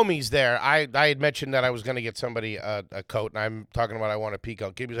 For the homies there, I had mentioned that I was going to get somebody a coat, and I'm talking about I want a pea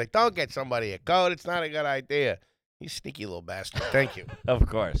coat. Gibby's like, "Don't get somebody a coat. It's not a good idea." You sneaky little bastard. Thank you. Of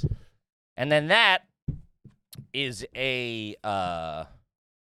course. And then that is a.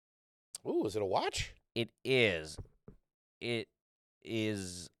 Ooh, is it a watch? It is. It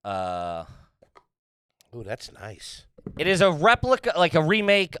is. Ooh, that's nice. It is a replica, like a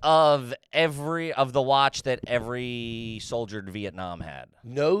remake of the watch that every soldier in Vietnam had.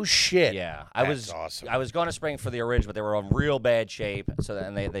 No shit. Yeah, That's awesome. I was going to spring for the original, but they were in real bad shape. So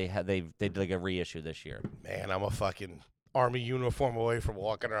then they did like a reissue this year. Man, I'm a fucking army uniform away from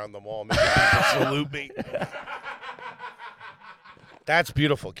walking around the mall making people salute me. That's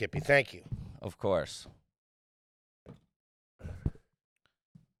beautiful, Kippy. Thank you. Of course.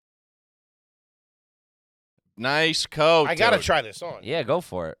 Nice coat. I got to dude. try this on. Yeah, go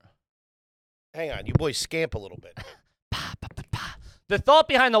for it. Hang on. You boys scamp a little bit. The thought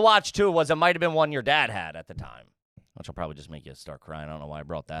behind the watch, too, was it might have been one your dad had at the time, which will probably just make you start crying. I don't know why I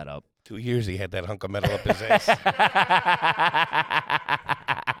brought that up. 2 years he had that hunk of metal up his ass.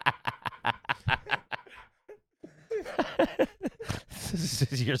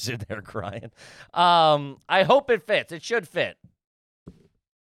 You're sitting there crying. I hope it fits. It should fit.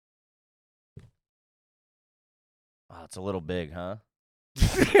 Oh, it's a little big, huh?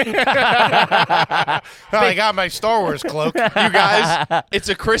 I got my Star Wars cloak. You guys, it's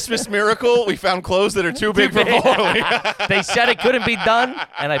a Christmas miracle. We found clothes that are too big for Morley. They said it couldn't be done,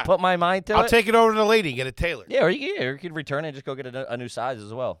 and I put my mind to it. I'll take it over to the lady and get it tailored. Yeah, or you could return it and just go get a new size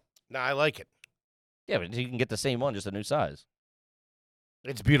as well. No, I like it. Yeah, but you can get the same one, just a new size.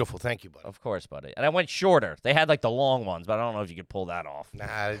 It's beautiful. Thank you, buddy. Of course, buddy. And I went shorter. They had like the long ones, but I don't know if you could pull that off. Nah,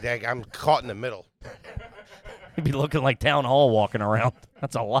 I'm caught in the middle. You'd be looking like town hall walking around.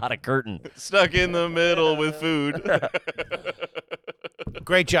 That's a lot of curtain. Stuck in the middle with food.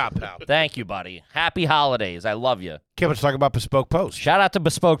 Great job, pal. Thank you, buddy. Happy holidays. I love you. Okay, let's talk about Bespoke Post. Shout out to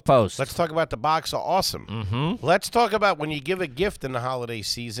Bespoke Post. Let's talk about the box of awesome. Mm-hmm. Let's talk about when you give a gift in the holiday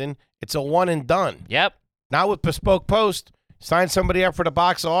season, it's a one and done. Yep. Now with Bespoke Post, sign somebody up for the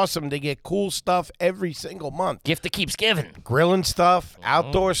box of awesome. They get cool stuff every single month. Gift that keeps giving. Grilling stuff,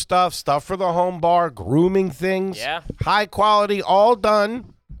 outdoor stuff for the home bar, grooming things. Yeah. High quality, all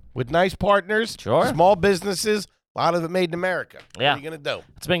done with nice partners. Sure. Small businesses, a lot of it made in America. Yeah. What are you going to do?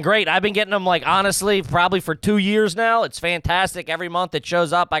 It's been great. I've been getting them, like, honestly, probably for 2 years now. It's fantastic. Every month it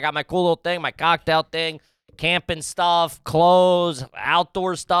shows up. I got my cool little thing, my cocktail thing, camping stuff, clothes,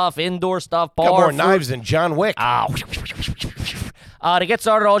 outdoor stuff, indoor stuff, bar Got more food. knives than John Wick. To get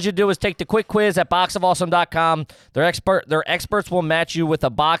started, all you do is take the quick quiz at boxofawesome.com. Their experts will match you with a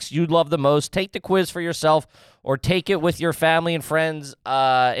box you'd love the most. Take the quiz for yourself. or take it with your family and friends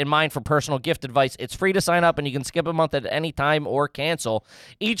in mind for personal gift advice. It's free to sign up, and you can skip a month at any time or cancel.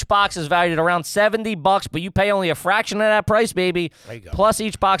 Each box is valued at around $70, but you pay only a fraction of that price, baby. There you go. Plus,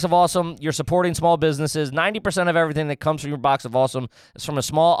 each box of awesome, you're supporting small businesses. 90% of everything that comes from your box of awesome is from a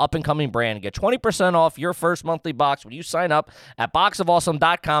small up-and-coming brand. Get 20% off your first monthly box when you sign up at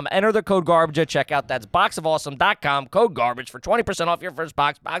boxofawesome.com. Enter the code GARBAGE at checkout. That's boxofawesome.com, code GARBAGE for 20% off your first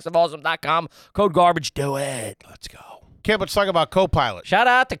box. Boxofawesome.com, code GARBAGE. Do it. Let's go. Kip, let's talk about Copilot. Shout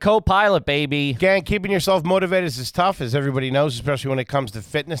out to Copilot, baby. Gang, keeping yourself motivated is tough, as everybody knows, especially when it comes to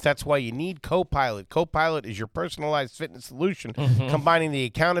fitness. That's why you need Copilot. Copilot is your personalized fitness solution, combining the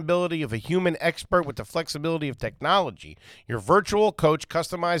accountability of a human expert with the flexibility of technology. Your virtual coach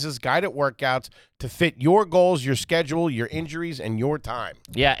customizes guided workouts to fit your goals, your schedule, your injuries, and your time.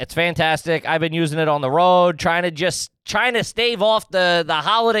 Yeah, it's fantastic. I've been using it on the road, trying to stave off the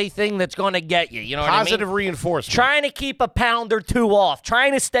holiday thing that's going to get you. You know what I mean? Positive reinforcement. Trying to keep a pound or two off.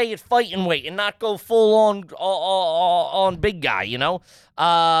 Trying to stay at fighting weight and not go full on big guy, you know?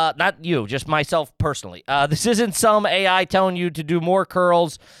 Not you, just myself personally. This isn't some AI telling you to do more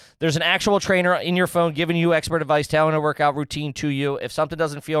curls. There's an actual trainer in your phone giving you expert advice, telling a workout routine to you. If something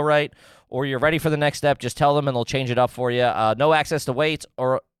doesn't feel right or you're ready for the next step, just tell them and they'll change it up for you. No access to weights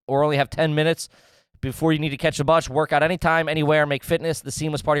or only have 10 minutes before you need to catch the bus. Work out anytime, anywhere. Make fitness the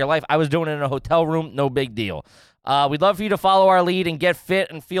seamless part of your life. I was doing it in a hotel room. No big deal. We'd love for you to follow our lead and get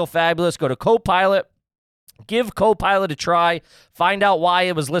fit and feel fabulous. Go to Copilot. Give Copilot a try. Find out why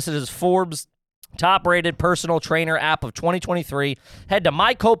it was listed as Forbes' top-rated personal trainer app of 2023. Head to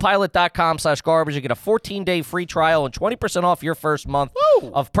mycopilot.com/garbage and get a 14-day free trial and 20% off your first month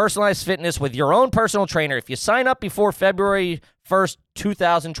of personalized fitness with your own personal trainer if you sign up before February 1st,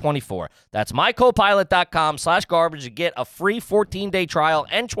 2024. That's mycopilot.com/garbage to get a free 14-day trial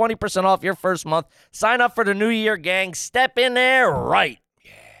and 20% off your first month. Sign up for the new year, gang. Step in there right.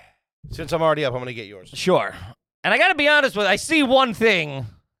 Since I'm already up, I'm going to get yours. Sure. And I got to be honest with you, I see one thing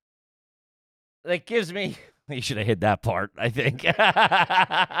that gives me... You should have hit that part, I think.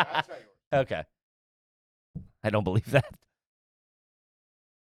 Okay. I don't believe that.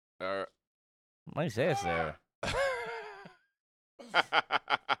 Nice ass there.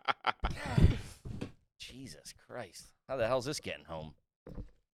 Jesus Christ. How the hell's this getting home?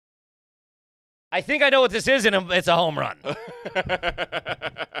 I think I know what this is, and it's a home run.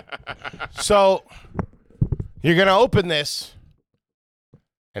 So, you're going to open this,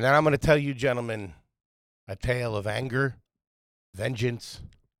 and then I'm going to tell you, gentlemen, a tale of anger, vengeance,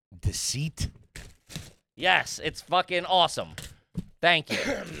 deceit. Yes, it's fucking awesome. Thank you.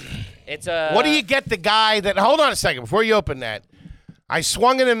 It's a... What do you get the guy that... Hold on a second. Before you open that, I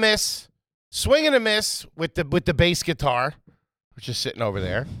swung and a miss with the bass guitar, which is sitting over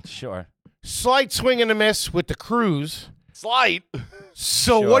there. Sure. Slight swing and a miss with the cruise. Slight.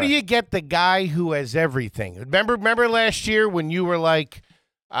 So Sure. what do you get the guy who has everything? Remember last year when you were like,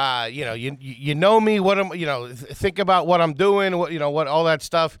 you know me, what I'm, think about what I'm doing, what all that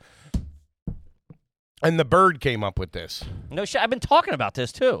stuff. And the bird came up with this. No shit. I've been talking about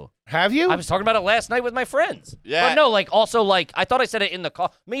this, too. Have you? I was talking about it last night with my friends. Yeah. But no, I thought I said it in the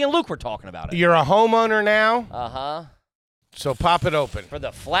call. Me and Luke were talking about it. You're a homeowner now, Uh-huh. so pop it open. For the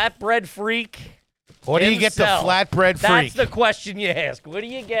flatbread freak. What do you get the himself. flatbread freak? That's the question you ask. What do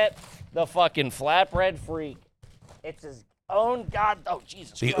you get the fucking flatbread freak? It's his own god. Oh,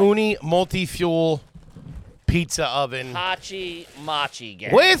 Jesus The Christ. Uni multi-fuel pizza oven Hachi Machi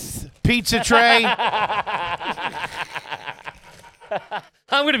gang. with pizza tray.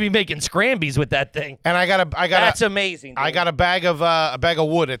 I'm going to be making scrambies with that thing. And I got That's amazing, dude. I got a bag of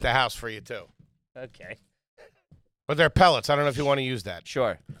wood at the house for you too. Okay. But they're pellets. I don't know if you want to use that.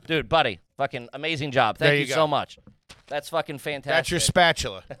 Sure. Dude, buddy, fucking amazing job. There Thank you you go. so much. That's fucking fantastic. That's your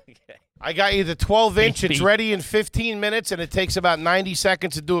spatula. Okay. I got you the 12-inch. It's Beep. ready in 15 minutes, and it takes about 90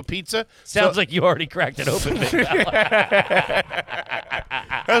 seconds to do a pizza. Sounds like you already cracked it open. Big fella.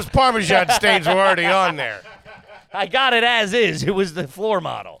 Those Parmesan stains were already on there. I got it as is. It was the floor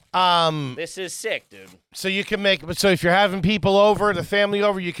model. Um, This is sick, dude. so you can make. So if you're having people over, the family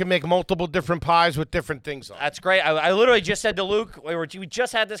over, you can make multiple different pies with different things on. That's great. I literally just said to Luke, we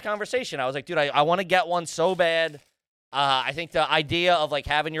just had this conversation. I was like, dude, I want to get one so bad. I think the idea of like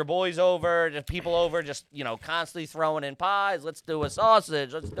having your boys over, just people over, just constantly throwing in pies. Let's do a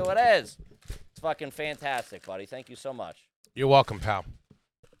sausage. Let's do it as. It's fucking fantastic, buddy. Thank you so much. You're welcome, pal.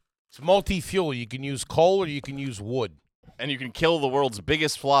 It's multi-fuel. You can use coal or you can use wood. And you can kill the world's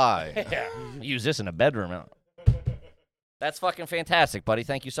biggest fly. Yeah, use this in a bedroom. That's fucking fantastic, buddy.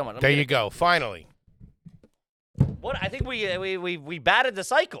 Thank you so much. There you go. Finally. What? I think we batted the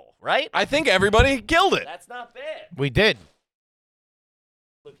cycle, right? I think everybody killed it. That's not bad. We did.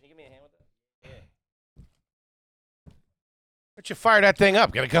 Luke, can you give me a hand with that? Yeah. Why don't you fire that thing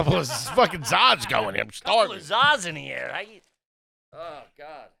up? Get a couple of fucking Zods going here. I'm Couple starving. of Zaz in here. Oh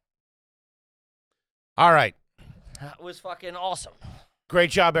God. All right. That was fucking awesome.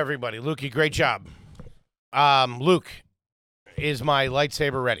 Great job, everybody. Lukey, great job. Luke, is my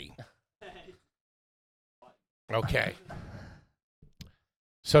lightsaber ready? Okay.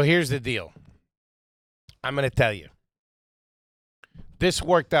 So here's the deal. I'm going to tell you. This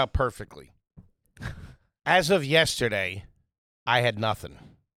worked out perfectly. As of yesterday, I had nothing.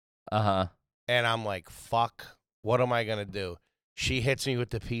 Uh-huh. And I'm like, fuck, what am I going to do? She hits me with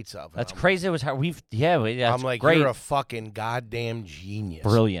the pizza oven. That's crazy. It was how that's I'm like, great. you're a fucking goddamn genius.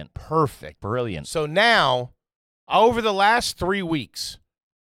 Brilliant. Perfect. Brilliant. So now, over the last 3 weeks,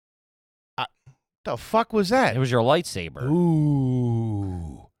 the fuck was that? It was your lightsaber.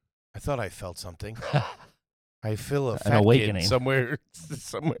 Ooh. I thought I felt something. I feel a fat awakening. kid somewhere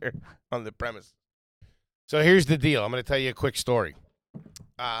on the premise. So here's the deal. I'm going to tell you a quick story.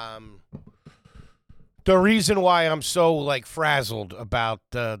 The reason why I'm so like frazzled about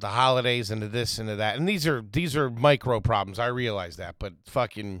the holidays and the this and the that, and these are micro problems. I realize that, but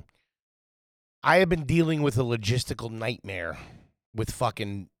fucking, I have been dealing with a logistical nightmare with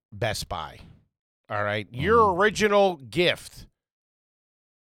fucking Best Buy. All right, your original gift,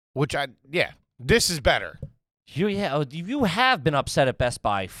 this is better. You have been upset at Best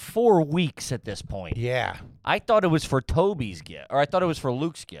Buy 4 weeks at this point. Yeah, I thought it was for Toby's gift, or I thought it was for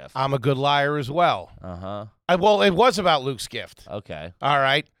Luke's gift. I'm a good liar as well. Uh-huh. Well, it was about Luke's gift. Okay. All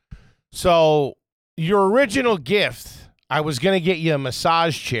right. So your original gift, I was going to get you a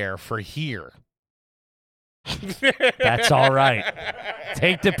massage chair for here. That's all right.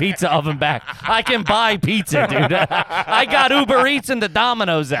 Take the pizza oven back. I can buy pizza, dude. I got Uber Eats and the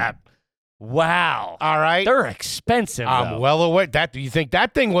Domino's app. Wow. All right. They're expensive, I'm though. well aware. You think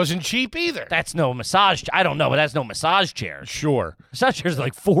that thing wasn't cheap either? That's no massage. I don't know, but that's no massage chair. Sure. Massage chair's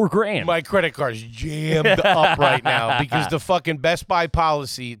like $4,000. My credit card's jammed up right now because the fucking Best Buy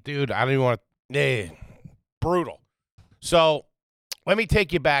policy, dude, I don't even want to. Brutal. So let me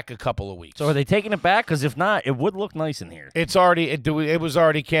take you back a couple of weeks. So are they taking it back? Because if not, it would look nice in here. It's already it was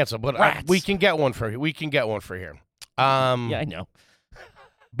already canceled, but Rats. we can get one for here. We can get one for here. Yeah, I know.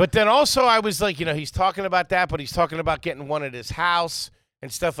 But then also I was like, he's talking about that, but he's talking about getting one at his house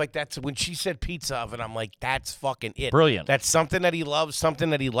and stuff like that. So when she said pizza oven, I'm like, that's fucking it. Brilliant. That's something that he loves, something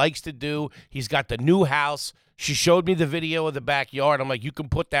that he likes to do. He's got the new house. She showed me the video of the backyard. I'm like, you can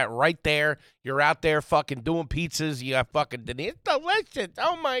put that right there. You're out there fucking doing pizzas. You got fucking, it's delicious.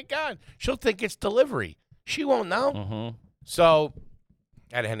 Oh, my God. She'll think it's delivery. She won't know. Mm-hmm. So,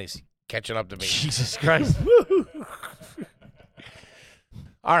 that Hennessy catching up to me. Jesus Christ.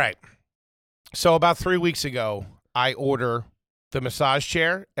 All right. So about 3 weeks ago, I order the massage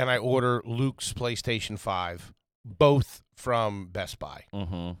chair and I order Luke's PlayStation 5, both from Best Buy.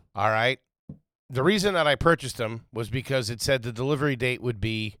 Mm-hmm. All right. The reason that I purchased them was because it said the delivery date would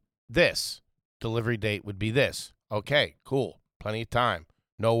be this. Delivery date would be this. Okay, cool. Plenty of time.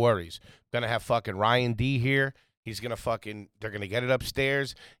 No worries. Gonna have fucking Ryan D here. He's gonna they're gonna get it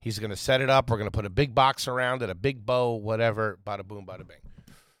upstairs. He's gonna set it up. We're gonna put a big box around it, a big bow, whatever. Bada boom, bada bing.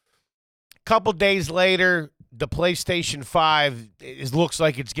 Couple days later, the PlayStation 5 looks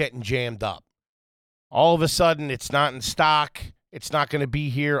like it's getting jammed up. All of a sudden, it's not in stock. It's not going to be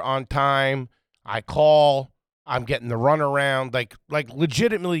here on time. I call. I'm getting the runaround, like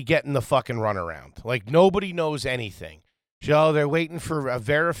legitimately getting the fucking runaround. Like nobody knows anything. Joe, they're waiting for a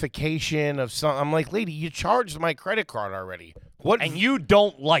verification of something. I'm like, lady, you charged my credit card already. What? And you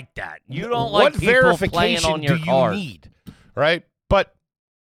don't like that. You don't like what people verification playing on your do card. you need? Right? But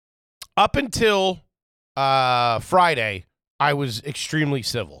up until Friday, I was extremely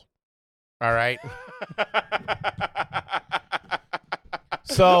civil. All right.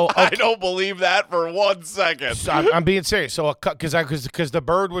 So I don't believe that for 1 second. So I'm being serious. So because the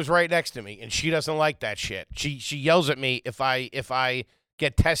bird was right next to me, and she doesn't like that shit. She yells at me if I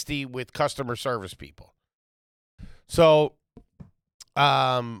get testy with customer service people. So,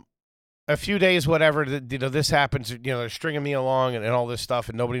 a few days, whatever, this happens. They're stringing me along and all this stuff,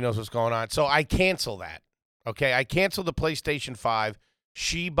 and nobody knows what's going on. So I cancel that. Okay, I cancel the PlayStation 5.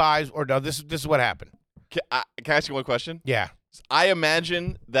 She buys, or no, this is what happened. Can I ask you one question? Yeah. I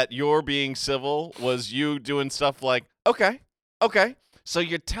imagine that your being civil was you doing stuff like, okay, so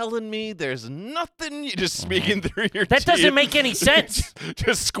you're telling me there's nothing, you're just speaking through your That teeth, doesn't make any sense.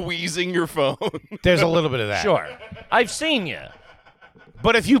 just squeezing your phone. There's a little bit of that. Sure. I've seen you.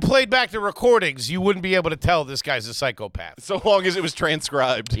 But if you played back the recordings, you wouldn't be able to tell this guy's a psychopath. So long as it was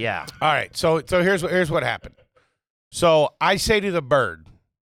transcribed. Yeah. All right, so here's what happened. So I say to the bird,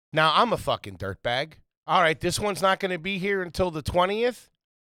 now I'm a fucking dirtbag. All right, this one's not going to be here until the 20th.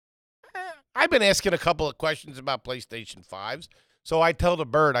 I've been asking a couple of questions about PlayStation 5s. So I tell the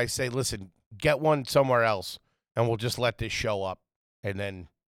bird, I say, listen, get one somewhere else, and we'll just let this show up. And then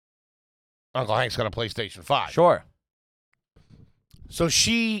Uncle Hank's got a PlayStation 5. Sure. So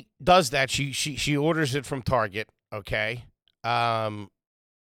she does that. She orders it from Target, okay?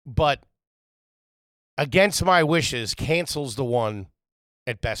 But against my wishes, cancels the one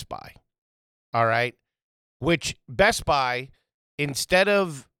at Best Buy. All right? Which Best Buy, instead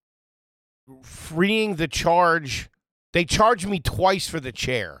of freeing the charge, they charged me twice for the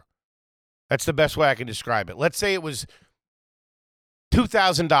chair. That's the best way I can describe it. Let's say it was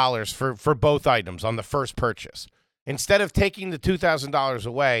 $2,000 for both items on the first purchase. Instead of taking the $2,000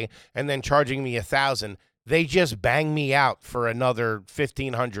 away and then charging me $1,000, they just bang me out for another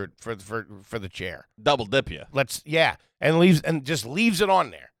 $1,500 for the chair. Double dip you. And just leaves it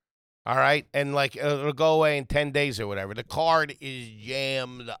on there. All right, and like it'll go away in 10 days or whatever. The card is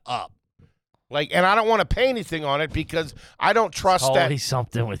jammed up. And I don't want to pay anything on it because I don't trust that. Always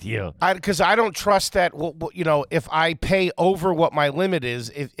something with you. Because I don't trust that. If I pay over what my limit is,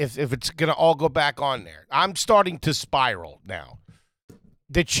 if it's gonna all go back on there, I'm starting to spiral now.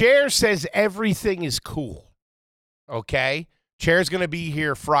 The chair says everything is cool. Okay, chair's gonna be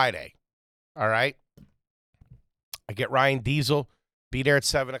here Friday. All right. I get Ryan Diesel. Be there at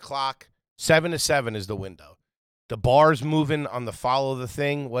 7 o'clock. 7 to 7 is the window. The bar's moving on the follow the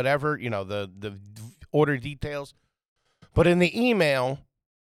thing, whatever, the order details. But in the email,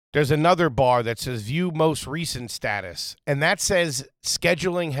 there's another bar that says view most recent status. And that says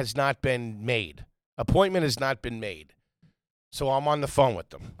scheduling has not been made. Appointment has not been made. So I'm on the phone with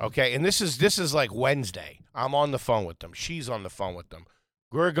them. Okay. And this is like Wednesday. I'm on the phone with them. She's on the phone with them.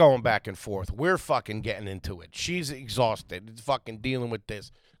 We're going back and forth. We're fucking getting into it. She's exhausted, fucking dealing with this.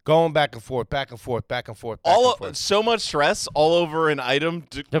 Going back and forth, back and forth, back and forth, back and forth. So much stress all over an item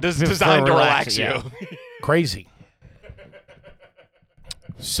designed to relax you. Crazy.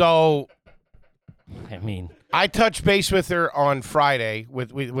 So, I mean, I touch base with her on Friday.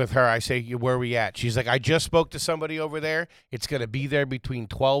 With her, I say, where are we at? She's like, I just spoke to somebody over there. It's going to be there between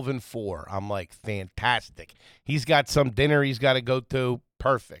 12 and 4. I'm like, fantastic. He's got some dinner he's got to go to.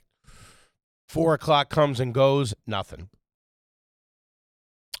 Perfect. 4 o'clock comes and goes. Nothing.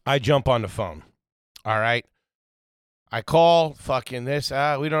 I jump on the phone. All right. I call fucking this.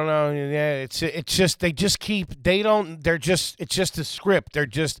 We don't know. Yeah, it's just they just keep. It's just a script. They're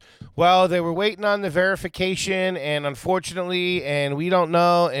just, well, they were waiting on the verification, and unfortunately, and we don't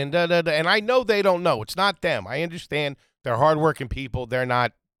know, and da da da. And I know they don't know. It's not them. I understand. They're hardworking people. They're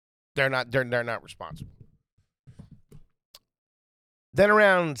not responsible. Then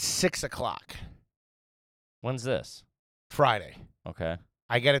around 6 o'clock, when's this? Friday, Okay.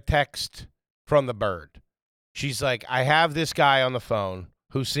 I get a text from the bird. She's like, I have this guy on the phone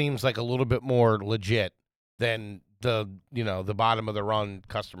who seems like a little bit more legit than the bottom of the run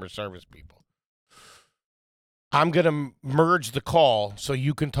customer service people. I'm going to merge the call so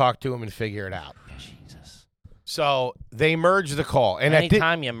you can talk to him and figure it out. Jesus. So they merge the call. And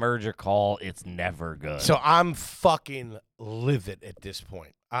anytime you merge a call, it's never good. So I'm fucking livid at this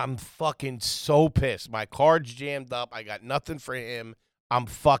point. I'm fucking so pissed. My card's jammed up. I got nothing for him. I'm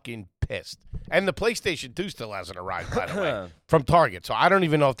fucking pissed. And the PlayStation 2 still hasn't arrived, by the way, from Target. So I don't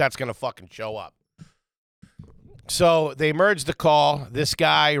even know if that's going to fucking show up. So they merged the call. This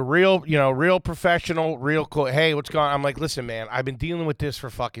guy, real professional, real cool. Hey, what's going on? I'm like, listen, man, I've been dealing with this for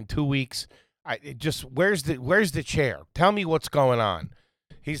fucking 2 weeks. Where's the chair? Tell me what's going on.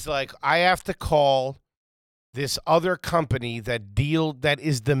 He's like, I have to call this other company that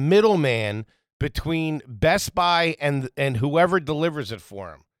is the middleman between Best Buy and whoever delivers it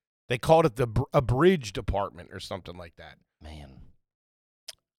for him. They called it a bridge department or something like that. Man.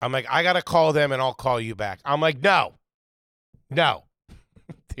 I'm like, I got to call them and I'll call you back. I'm like, no.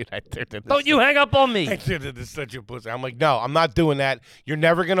 Dude, Don't you hang up on me. I did this such a pussy. I'm like, no, I'm not doing that. You're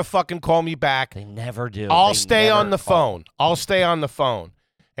never going to fucking call me back. They never do. I'll stay on the phone. I'll stay on the phone.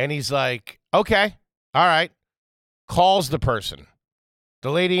 And he's like, okay, all right. Calls the person. The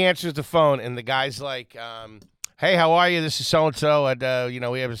lady answers the phone, and the guy's like, hey, how are you? This is so-and-so.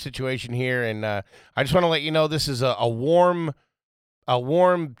 And, we have a situation here, and I just want to let you know this is a warm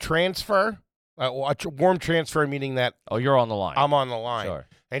transfer. A warm transfer meaning that you're on the line. I'm on the line. Sure.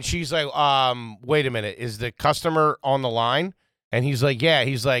 And she's like, wait a minute. Is the customer on the line? And he's like, yeah.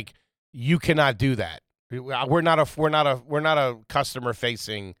 He's like, you cannot do that. We're not a customer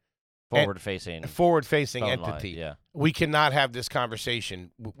facing Forward-facing phone entity. line, yeah. We cannot have this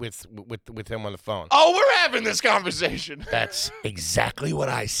conversation with him on the phone. Oh, we're having this conversation. That's exactly what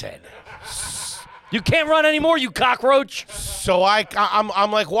I said. You can't run anymore, you cockroach. So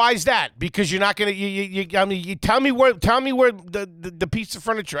I'm like, why is that? Because you're not gonna. You tell me where the piece of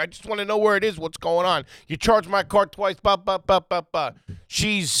furniture. I just want to know where it is. What's going on? You charged my card twice.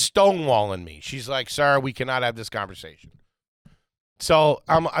 She's stonewalling me. She's like, sir, we cannot have this conversation. So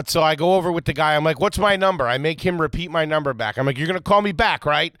I go over with the guy. I'm like, what's my number? I make him repeat my number back. I'm like, you're gonna call me back,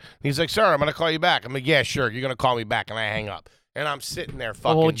 right? He's like, sir, I'm gonna call you back. I'm like, yeah, sure. You're gonna call me back, and I hang up. And I'm sitting there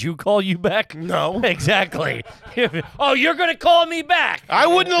fucking. Oh, would you call you back? No. Exactly. Oh, you're going to call me back. I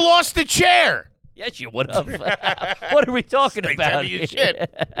wouldn't have lost the chair. Yes, you would have. What are we talking about? Shit.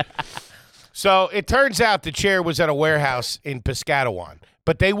 So it turns out the chair was at a warehouse in Piscataway,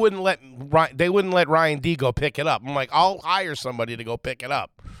 but they wouldn't let Ryan D go pick it up. I'm like, I'll hire somebody to go pick it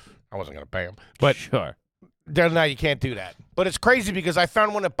up. I wasn't going to pay him, but Sure. No, you can't do that. But it's crazy because I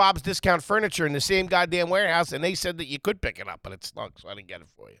found one at Bob's Discount Furniture in the same goddamn warehouse, and they said that you could pick it up, but it stunk, so I didn't get it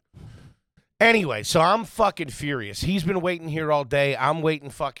for you. Anyway, so I'm fucking furious. He's been waiting here all day. I'm waiting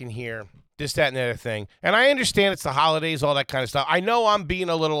fucking here. This, that, and the other thing. And I understand it's the holidays, all that kind of stuff. I know I'm being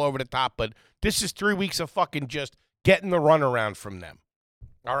a little over the top, but this is 3 weeks of fucking just getting the runaround from them.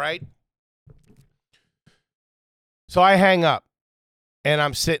 All right? So I hang up, and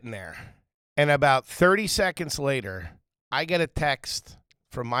I'm sitting there. And about 30 seconds later, I get a text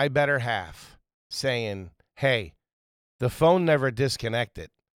from my better half saying, hey, the phone never disconnected.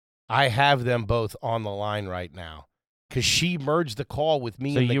 I have them both on the line right now. Because she merged the call with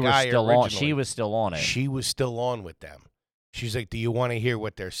me and the guy originally. She was still on it. She was still on with them. She's like, do you want to hear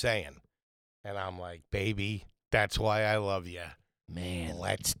what they're saying? And I'm like, baby, that's why I love you. Man.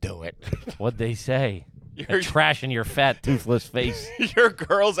 Let's do it. What'd they say? You're Trashing your fat, toothless face. Your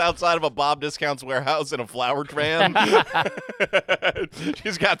girl's outside of a Bob Discounts warehouse in a flower van.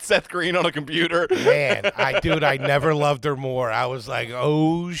 She's got Seth Green on a computer. Man, I never loved her more. I was like,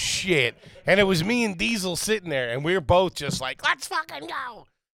 oh, shit. And it was me and Diesel sitting there, and we were both just like, let's fucking go.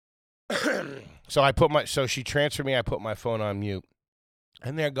 So she transferred me. I put my phone on mute.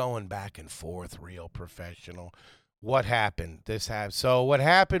 And they're going back and forth, real professional. What happened? So what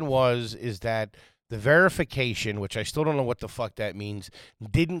happened is that the verification, which I still don't know what the fuck that means,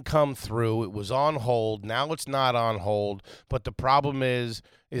 didn't come through. It was on hold. Now it's not on hold. But the problem is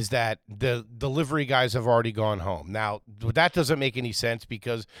that the delivery guys have already gone home. Now, that doesn't make any sense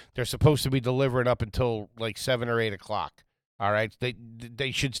because they're supposed to be delivering up until like 7 or 8 o'clock. All right?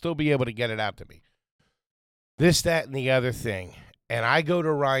 They should still be able to get it out to me. This, that, and the other thing. And I go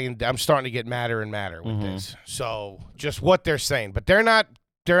to Ryan. I'm starting to get madder and madder with this. So just what they're saying. But they're not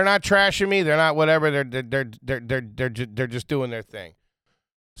trashing me. They're not whatever. They're just doing their thing.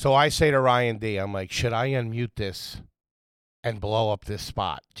 So I say to Ryan D, I'm like, should I unmute this and blow up this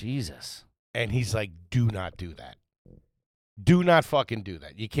spot? Jesus. And he's like, do not do that. Do not fucking do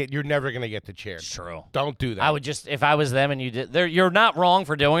that. You can't. You're never gonna get the chair. It's true. Don't do that. I would just, if I was them and you did, you're not wrong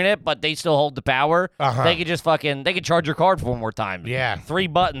for doing it, but they still hold the power. They could just they could charge your card 4 more times. Yeah. 3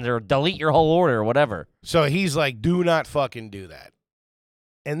 buttons or delete your whole order or whatever. So he's like, do not fucking do that.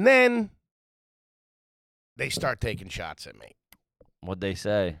 And then they start taking shots at me. What'd they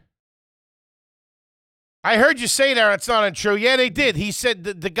say? I heard you say that it's not untrue. Yeah, they did. He said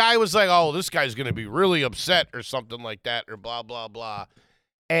the guy was like, oh, this guy's going to be really upset or something like that or blah, blah, blah.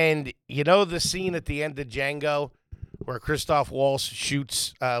 And you know the scene at the end of Django where Christoph Waltz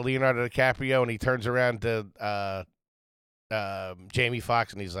shoots Leonardo DiCaprio and he turns around to Jamie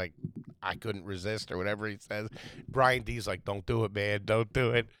Foxx and he's like, I couldn't resist or whatever he says. Brian D's like, don't do it, man. Don't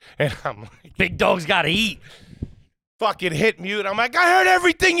do it. And I'm like, Big dog's got to eat. Fucking hit mute. I'm like, I heard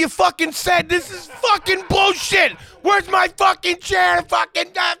everything you fucking said. This is fucking bullshit. Where's my fucking chair?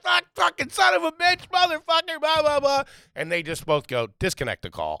 Fucking son of a bitch, motherfucker, blah, blah, blah. And they just both go, disconnect the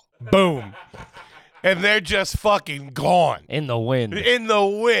call. Boom. And they're just fucking gone. In the wind. In the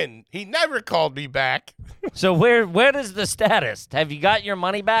wind. He never called me back. So where is the status? Have you got your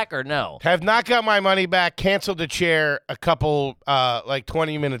money back or no? Have not got my money back. Canceled the chair a couple,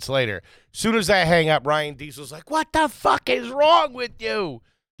 20 minutes later. Soon as I hang up, Ryan Diesel's like, what the fuck is wrong with you?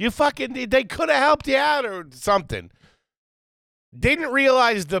 They could have helped you out or something. Didn't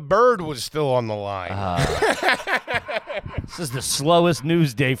realize the bird was still on the line. This is the slowest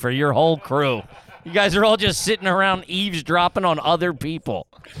news day for your whole crew. You guys are all just sitting around eavesdropping on other people.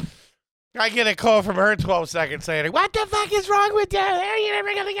 I get a call from her 12 seconds later. What the fuck is wrong with you? You're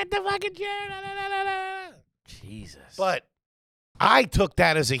never going to get the fucking chair. Jesus. But I took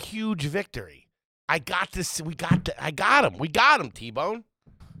that as a huge victory I got this. I got him. We got him, T-Bone.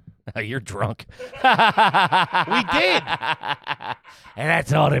 Oh, you're drunk. We did. And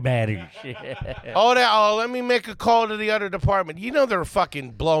that's all that matters. Oh, let me make a call to the other department. You know they're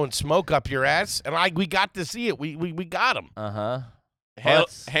fucking blowing smoke up your ass, and we got to see it. We got him. Uh-huh.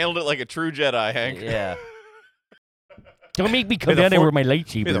 Handled it like a true Jedi, Hank. Yeah. Don't make me come down there with my May the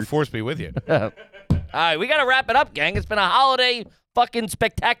lightsaber. force be with you. All right, we got to wrap it up, gang. It's been a holiday fucking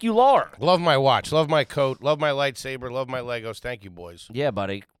spectacular. Love my watch. Love my coat. Love my lightsaber. Love my Legos. Thank you, boys. Yeah,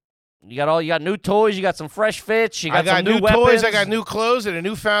 buddy. You got new toys. You got some fresh fits. You got I got some new weapons. toys. I got new clothes and a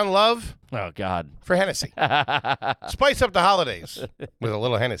newfound love Oh, God. for Hennessy. Spice up the holidays with a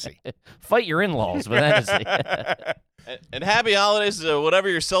little Hennessy. Fight your in-laws with Hennessy. And happy holidays to whatever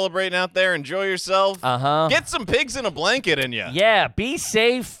you're celebrating out there. Enjoy yourself. Uh-huh. Get some pigs in a blanket in you. Yeah, be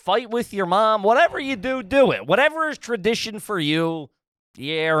safe. Fight with your mom. Whatever you do, do it. Whatever is tradition for you,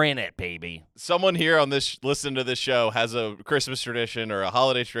 you're in it, baby. Someone here on this, listen to this show, has a Christmas tradition or a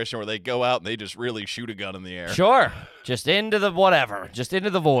holiday tradition where they go out and they just really shoot a gun in the air. Sure. Just into the whatever. Just into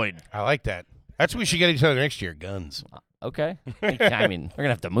the void. I like that. That's what we should get each other next year. Guns. Okay. I mean, we're going to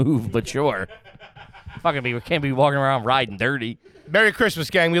have to move, but sure. We can't be walking around riding dirty. Merry Christmas,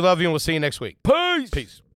 gang. We love you, and we'll see you next week. Peace. Peace.